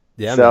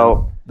 Yeah, so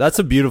man. That's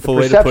a beautiful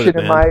way to put it,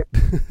 man.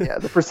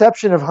 The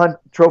perception of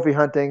trophy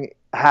hunting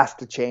has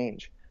to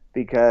change,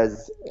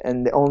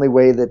 and the only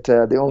way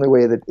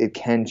that it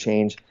can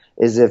change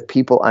is if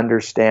people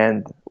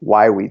understand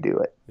why we do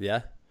it.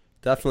 Yeah,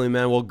 definitely,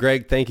 man. Well,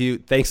 Greg, thank you.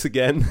 Thanks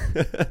again.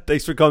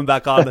 Thanks for coming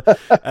back on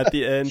at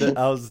the end.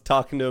 I was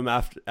talking to him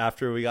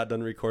after we got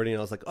done recording. I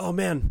was like, oh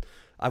man,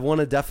 I want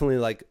to definitely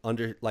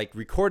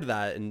record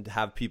that and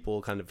have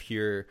people kind of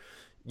hear,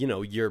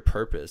 your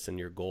purpose and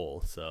your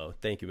goal. So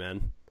thank you,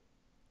 man.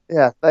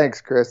 Yeah.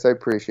 Thanks, Chris. I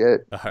appreciate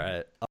it.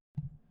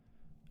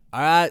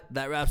 All right.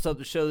 That wraps up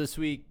the show this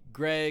week.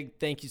 Greg,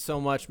 thank you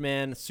so much,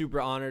 man. Super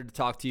honored to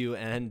talk to you.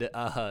 And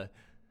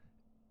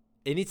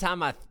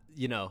anytime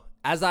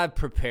as I've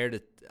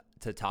prepared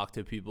to talk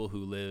to people who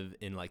live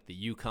in like the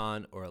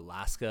Yukon or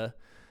Alaska,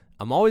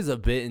 I'm always a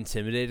bit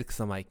intimidated, because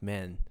I'm like,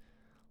 man,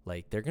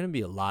 like they're going to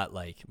be a lot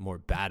like more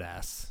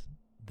badass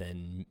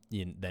than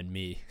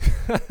me,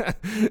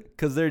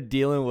 because they're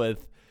dealing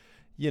with,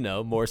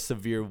 more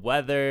severe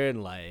weather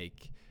and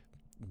like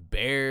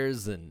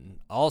bears and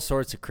all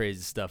sorts of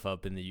crazy stuff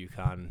up in the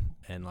Yukon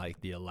and like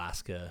the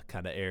Alaska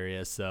kind of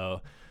area.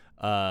 So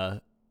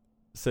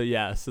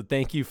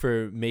thank you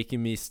for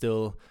making me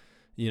still,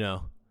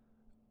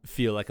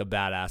 feel like a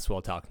badass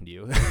while talking to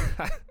you,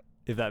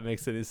 if that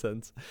makes any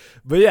sense.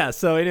 But yeah,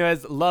 so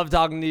anyways, love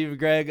talking to you,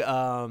 Greg.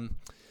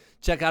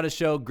 Check out his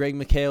show, Greg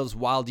McHale's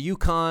Wild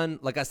Yukon.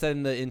 Like I said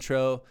in the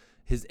intro,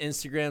 his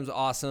Instagram's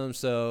awesome,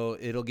 so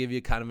it'll give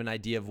you kind of an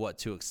idea of what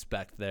to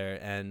expect there.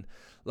 And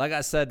like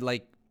I said,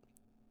 like,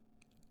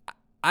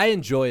 I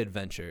enjoy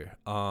adventure.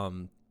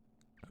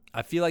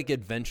 I feel like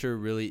adventure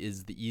really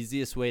is the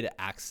easiest way to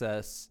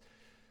access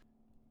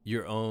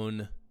your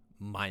own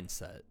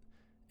mindset.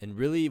 And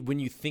really, when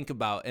you think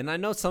about, and I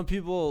know some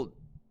people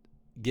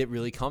get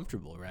really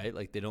comfortable, right?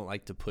 Like, they don't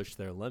like to push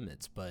their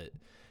limits, but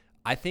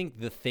I think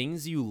the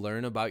things you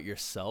learn about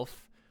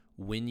yourself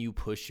when you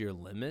push your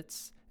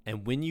limits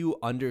and when you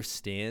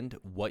understand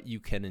what you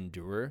can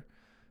endure,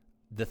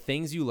 the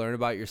things you learn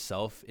about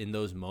yourself in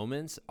those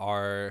moments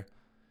are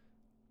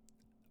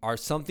are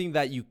something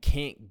that you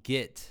can't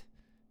get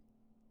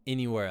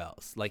anywhere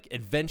else. Like,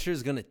 adventure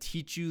is going to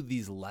teach you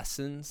these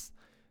lessons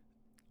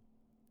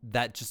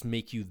that just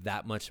make you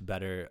that much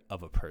better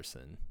of a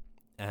person.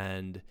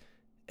 And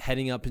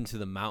heading up into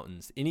the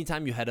mountains,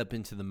 anytime you head up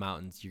into the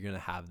mountains, you're going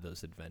to have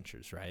those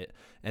adventures, right?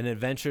 And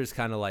adventure is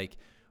kind of like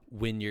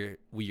when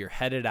you're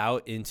headed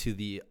out into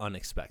the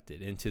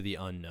unexpected, into the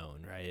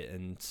unknown, right?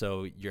 And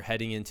so you're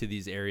heading into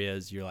these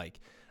areas, you're like,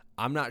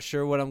 I'm not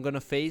sure what I'm going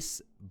to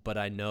face, but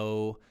I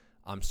know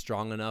I'm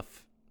strong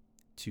enough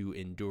to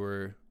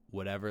endure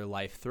whatever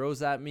life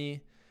throws at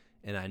me.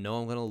 And I know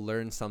I'm going to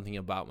learn something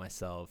about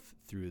myself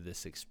through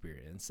this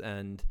experience.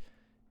 And,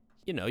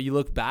 you know, you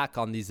look back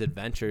on these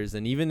adventures,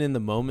 and even in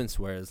the moments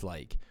where it's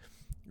like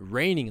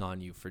raining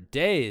on you for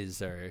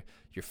days, or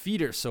your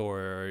feet are sore,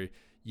 or,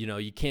 you know,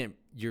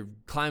 you're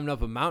climbing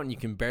up a mountain, you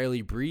can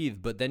barely breathe.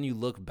 But then you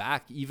look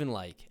back even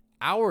like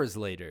hours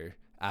later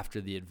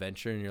after the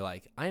adventure, and you're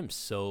like, I am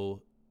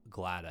so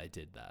glad I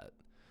did that.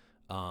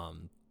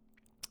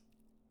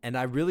 And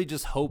I really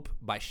just hope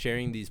by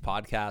sharing these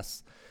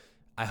podcasts,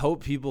 I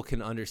hope people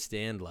can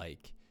understand,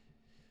 like,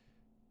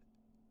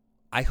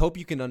 I hope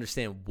you can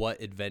understand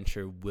what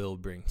adventure will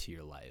bring to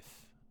your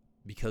life.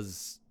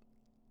 Because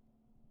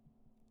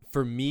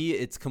for me,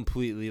 it's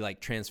completely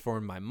like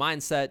transformed my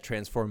mindset,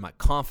 transformed my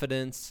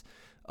confidence.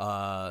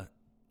 And,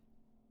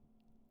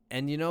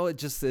 you know, it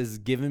just has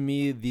given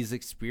me these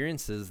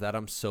experiences that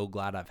I'm so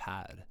glad I've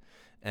had.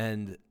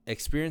 And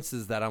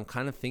experiences that I'm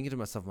kind of thinking to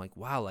myself, I'm like,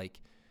 wow, like,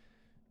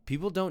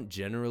 people don't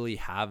generally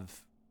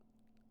have,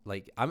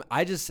 like,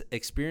 I just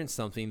experienced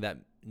something that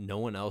no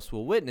one else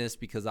will witness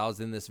because I was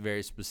in this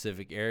very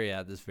specific area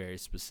at this very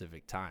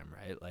specific time,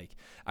 right? Like,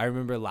 I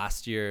remember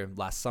last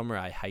summer,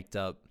 I hiked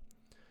up,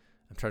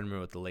 I'm trying to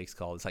remember what the lake's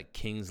called. It's like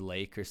Kings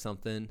Lake or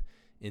something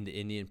in the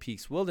Indian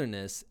Peaks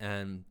Wilderness.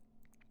 And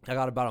I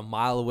got about a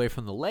mile away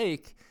from the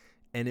lake,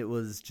 and it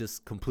was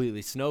just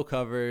completely snow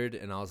covered.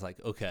 And I was like,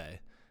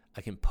 okay,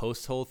 I can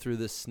post hole through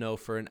this snow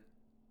for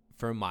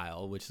a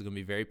mile, which is going to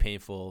be very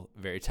painful,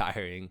 very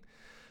tiring.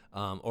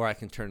 Or I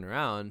can turn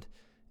around.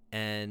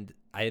 And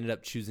I ended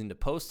up choosing to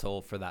post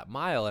hole for that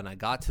mile. And I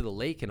got to the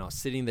lake, and I was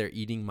sitting there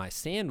eating my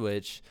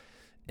sandwich,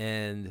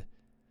 and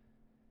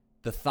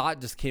the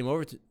thought just came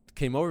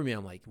over me.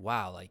 I'm like,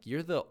 wow, like,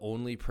 you're the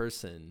only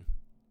person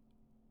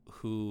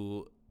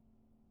who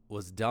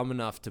was dumb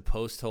enough to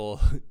post hole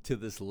to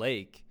this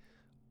lake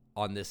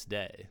on this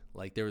day.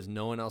 Like, there was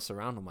no one else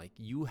around. I'm like,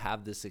 you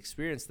have this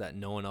experience that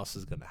no one else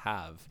is going to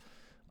have.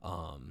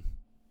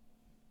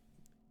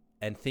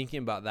 And thinking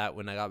about that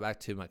when I got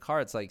back to my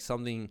car, it's like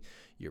something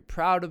you're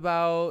proud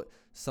about,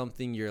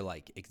 something you're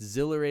like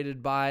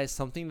exhilarated by,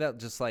 something that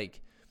just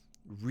like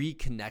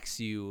reconnects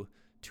you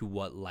to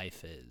what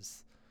life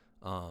is.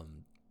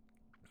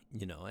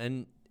 You know,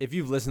 and if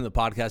you've listened to the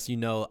podcast, you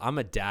know, I'm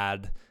a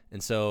dad.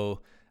 And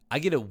so I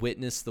get to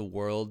witness the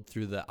world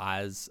through the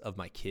eyes of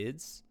my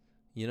kids,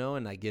 you know,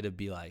 and I get to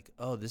be like,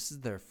 oh, this is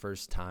their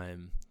first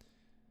time,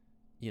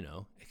 you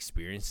know,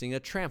 experiencing a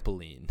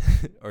trampoline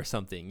or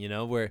something, you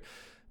know,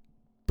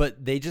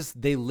 but they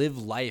live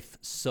life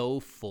so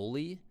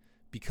fully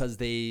because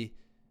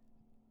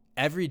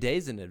every day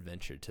is an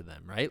adventure to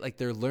them, right? Like,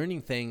 they're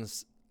learning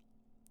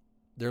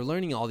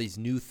all these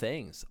new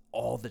things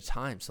all the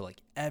time. So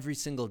like every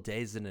single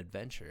day is an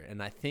adventure.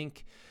 And I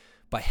think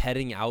by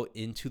heading out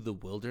into the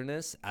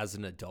wilderness as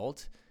an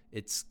adult,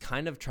 it's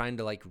kind of trying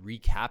to like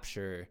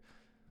recapture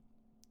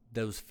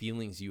those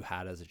feelings you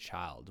had as a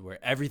child where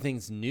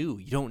everything's new.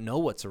 You don't know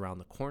what's around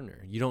the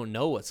corner. You don't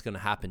know what's going to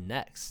happen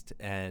next.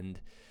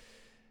 And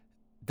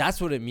that's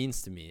what it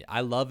means to me.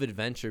 I love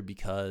adventure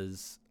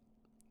because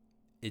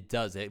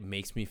it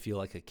makes me feel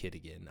like a kid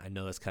again. I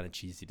know that's kind of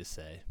cheesy to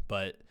say,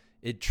 but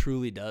it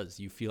truly does.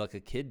 You feel like a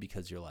kid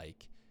because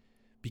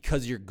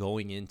you're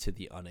going into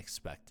the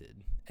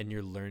unexpected and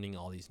you're learning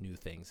all these new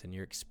things and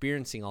you're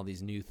experiencing all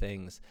these new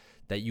things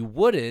that you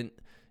wouldn't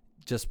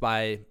just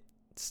by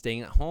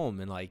staying at home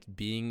and like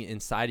being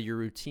inside of your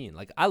routine.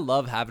 Like, I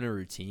love having a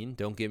routine.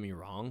 Don't get me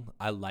wrong.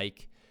 I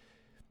like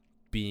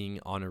being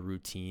on a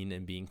routine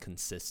and being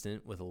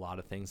consistent with a lot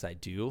of things I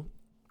do.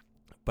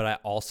 But I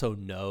also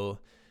know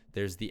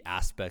there's the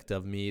aspect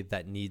of me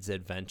that needs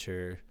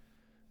adventure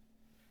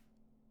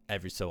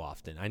every so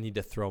often. I need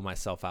to throw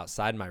myself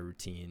outside my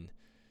routine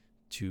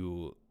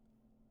to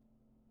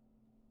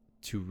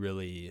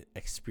really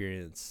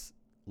experience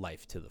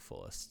life to the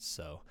fullest.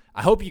 So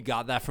I hope you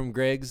got that from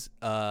Greg's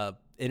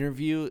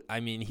interview.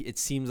 I mean, it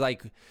seems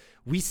like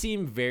we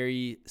seem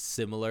very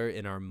similar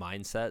in our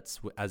mindsets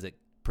as it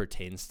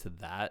pertains to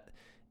that.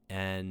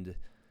 And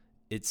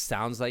it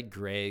sounds like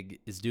Greg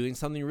is doing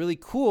something really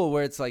cool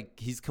where it's like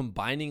he's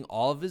combining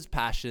all of his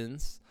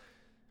passions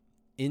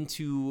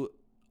into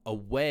a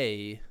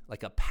way,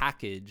 like a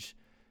package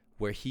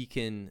where he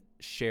can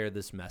share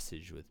this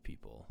message with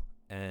people.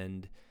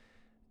 And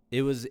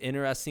it was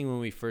interesting when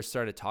we first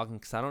started talking,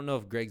 because I don't know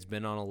if Greg's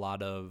been on a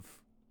lot of,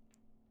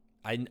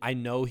 I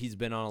know he's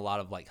been on a lot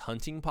of like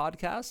hunting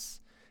podcasts,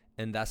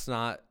 and that's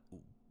not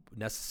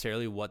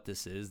necessarily what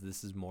this is.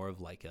 This is more of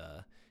like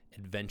a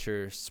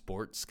adventure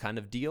sports kind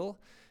of deal.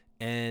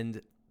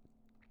 And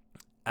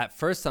at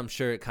first, I'm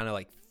sure it kind of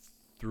like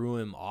threw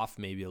him off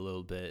maybe a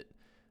little bit,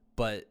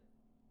 but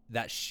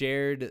that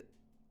shared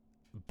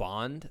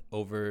bond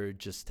over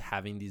just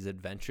having these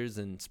adventures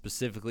and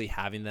specifically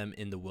having them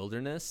in the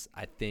wilderness,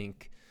 I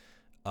think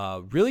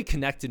really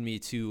connected me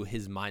to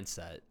his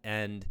mindset.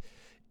 And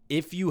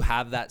if you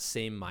have that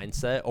same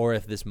mindset, or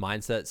if this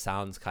mindset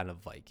sounds kind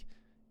of like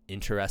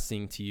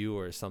interesting to you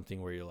or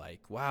something where you're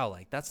like, wow,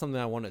 like that's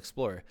something I want to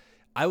explore,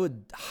 I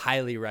would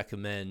highly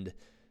recommend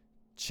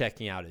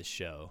checking out his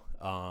show.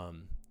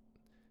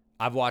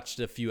 I've watched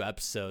a few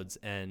episodes,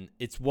 and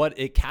it's what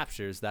it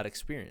captures, that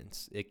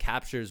experience. It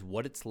captures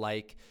what it's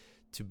like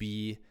to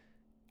be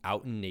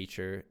out in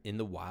nature in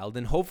the wild,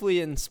 and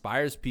hopefully it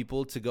inspires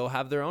people to go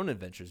have their own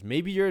adventures.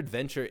 Maybe your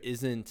adventure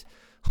isn't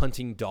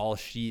hunting Dall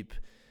sheep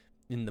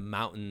in the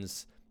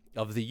mountains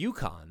of the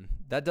Yukon.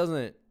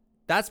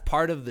 That's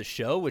part of the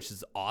show, which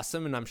is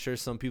awesome, and I'm sure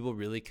some people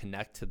really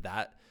connect to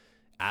that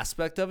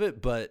aspect of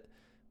it, but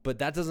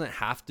that doesn't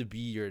have to be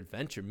your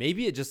adventure.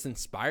 Maybe it just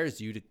inspires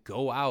you to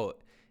go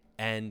out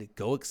and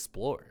go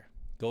explore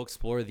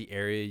the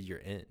area you're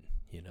in,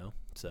 you know?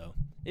 So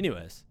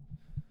anyways,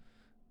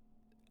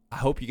 I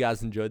hope you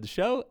guys enjoyed the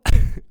show.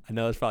 I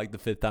know it's probably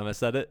like the 5th time I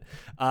said it.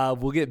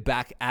 We'll get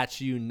back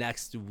at you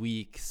next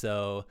week.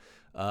 So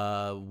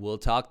we'll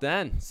talk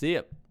then. See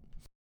ya.